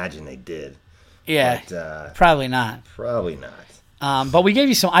can't imagine they did. Yeah, But, probably not. Probably not. But we gave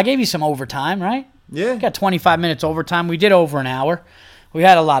you some. I gave you some overtime, right? Yeah. We got 25 minutes overtime. We did over an hour. We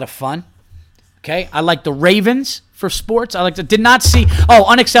had a lot of fun. Okay, I like the Ravens for sports. I like to did not see. Oh,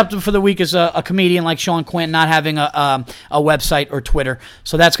 unacceptable for the week is a comedian like Sean Quinn not having a website or Twitter.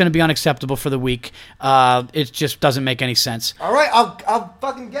 So that's going to be unacceptable for the week. It just doesn't make any sense. All right, I'll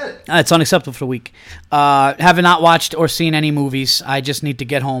fucking get it. It's unacceptable for the week. Having not watched or seen any movies, I just need to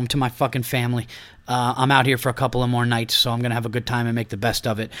get home to my fucking family. I'm out here for a couple of more nights, so I'm going to have a good time and make the best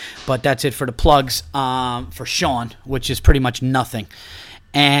of it. But that's it for the plugs for Sean, which is pretty much nothing.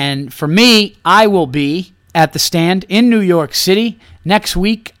 And for me, I will be at the Stand in New York City next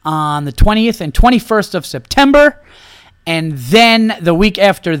week on the 20th and 21st of September. And then the week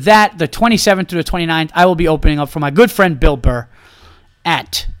after that, the 27th to the 29th, I will be opening up for my good friend Bill Burr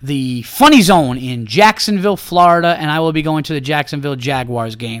at the Funny Zone in Jacksonville, Florida, and I will be going to the Jacksonville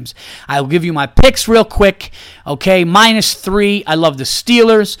Jaguars games. I'll give you my picks real quick. Okay, -3, I love the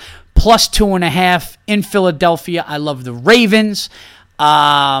Steelers. +2.5 in Philadelphia, I love the Ravens.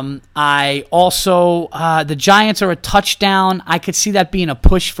 I also, the Giants are a touchdown. I could see that being a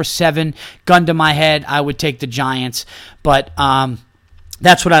push for 7. Gun to my head, I would take the Giants. But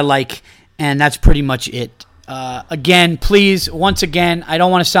that's what I like, and that's pretty much it. Again, please, once again, I don't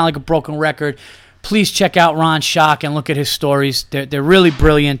want to sound like a broken record. Please check out Ron Schock and look at his stories. They're really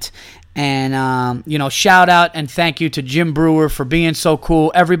brilliant. And, shout out and thank you to Jim Brewer for being so cool.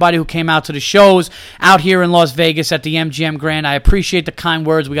 Everybody who came out to the shows out here in Las Vegas at the MGM Grand. I appreciate the kind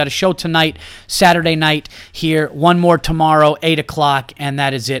words. We got a show tonight, Saturday night here. One more tomorrow, 8 o'clock, and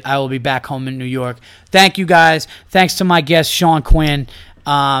that is it. I will be back home in New York. Thank you, guys. Thanks to my guest, Sean Quinn.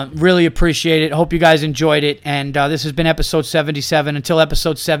 Really appreciate it. Hope you guys enjoyed it. And this has been episode 77. Until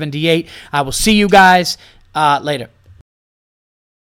episode 78, I will see you guys later.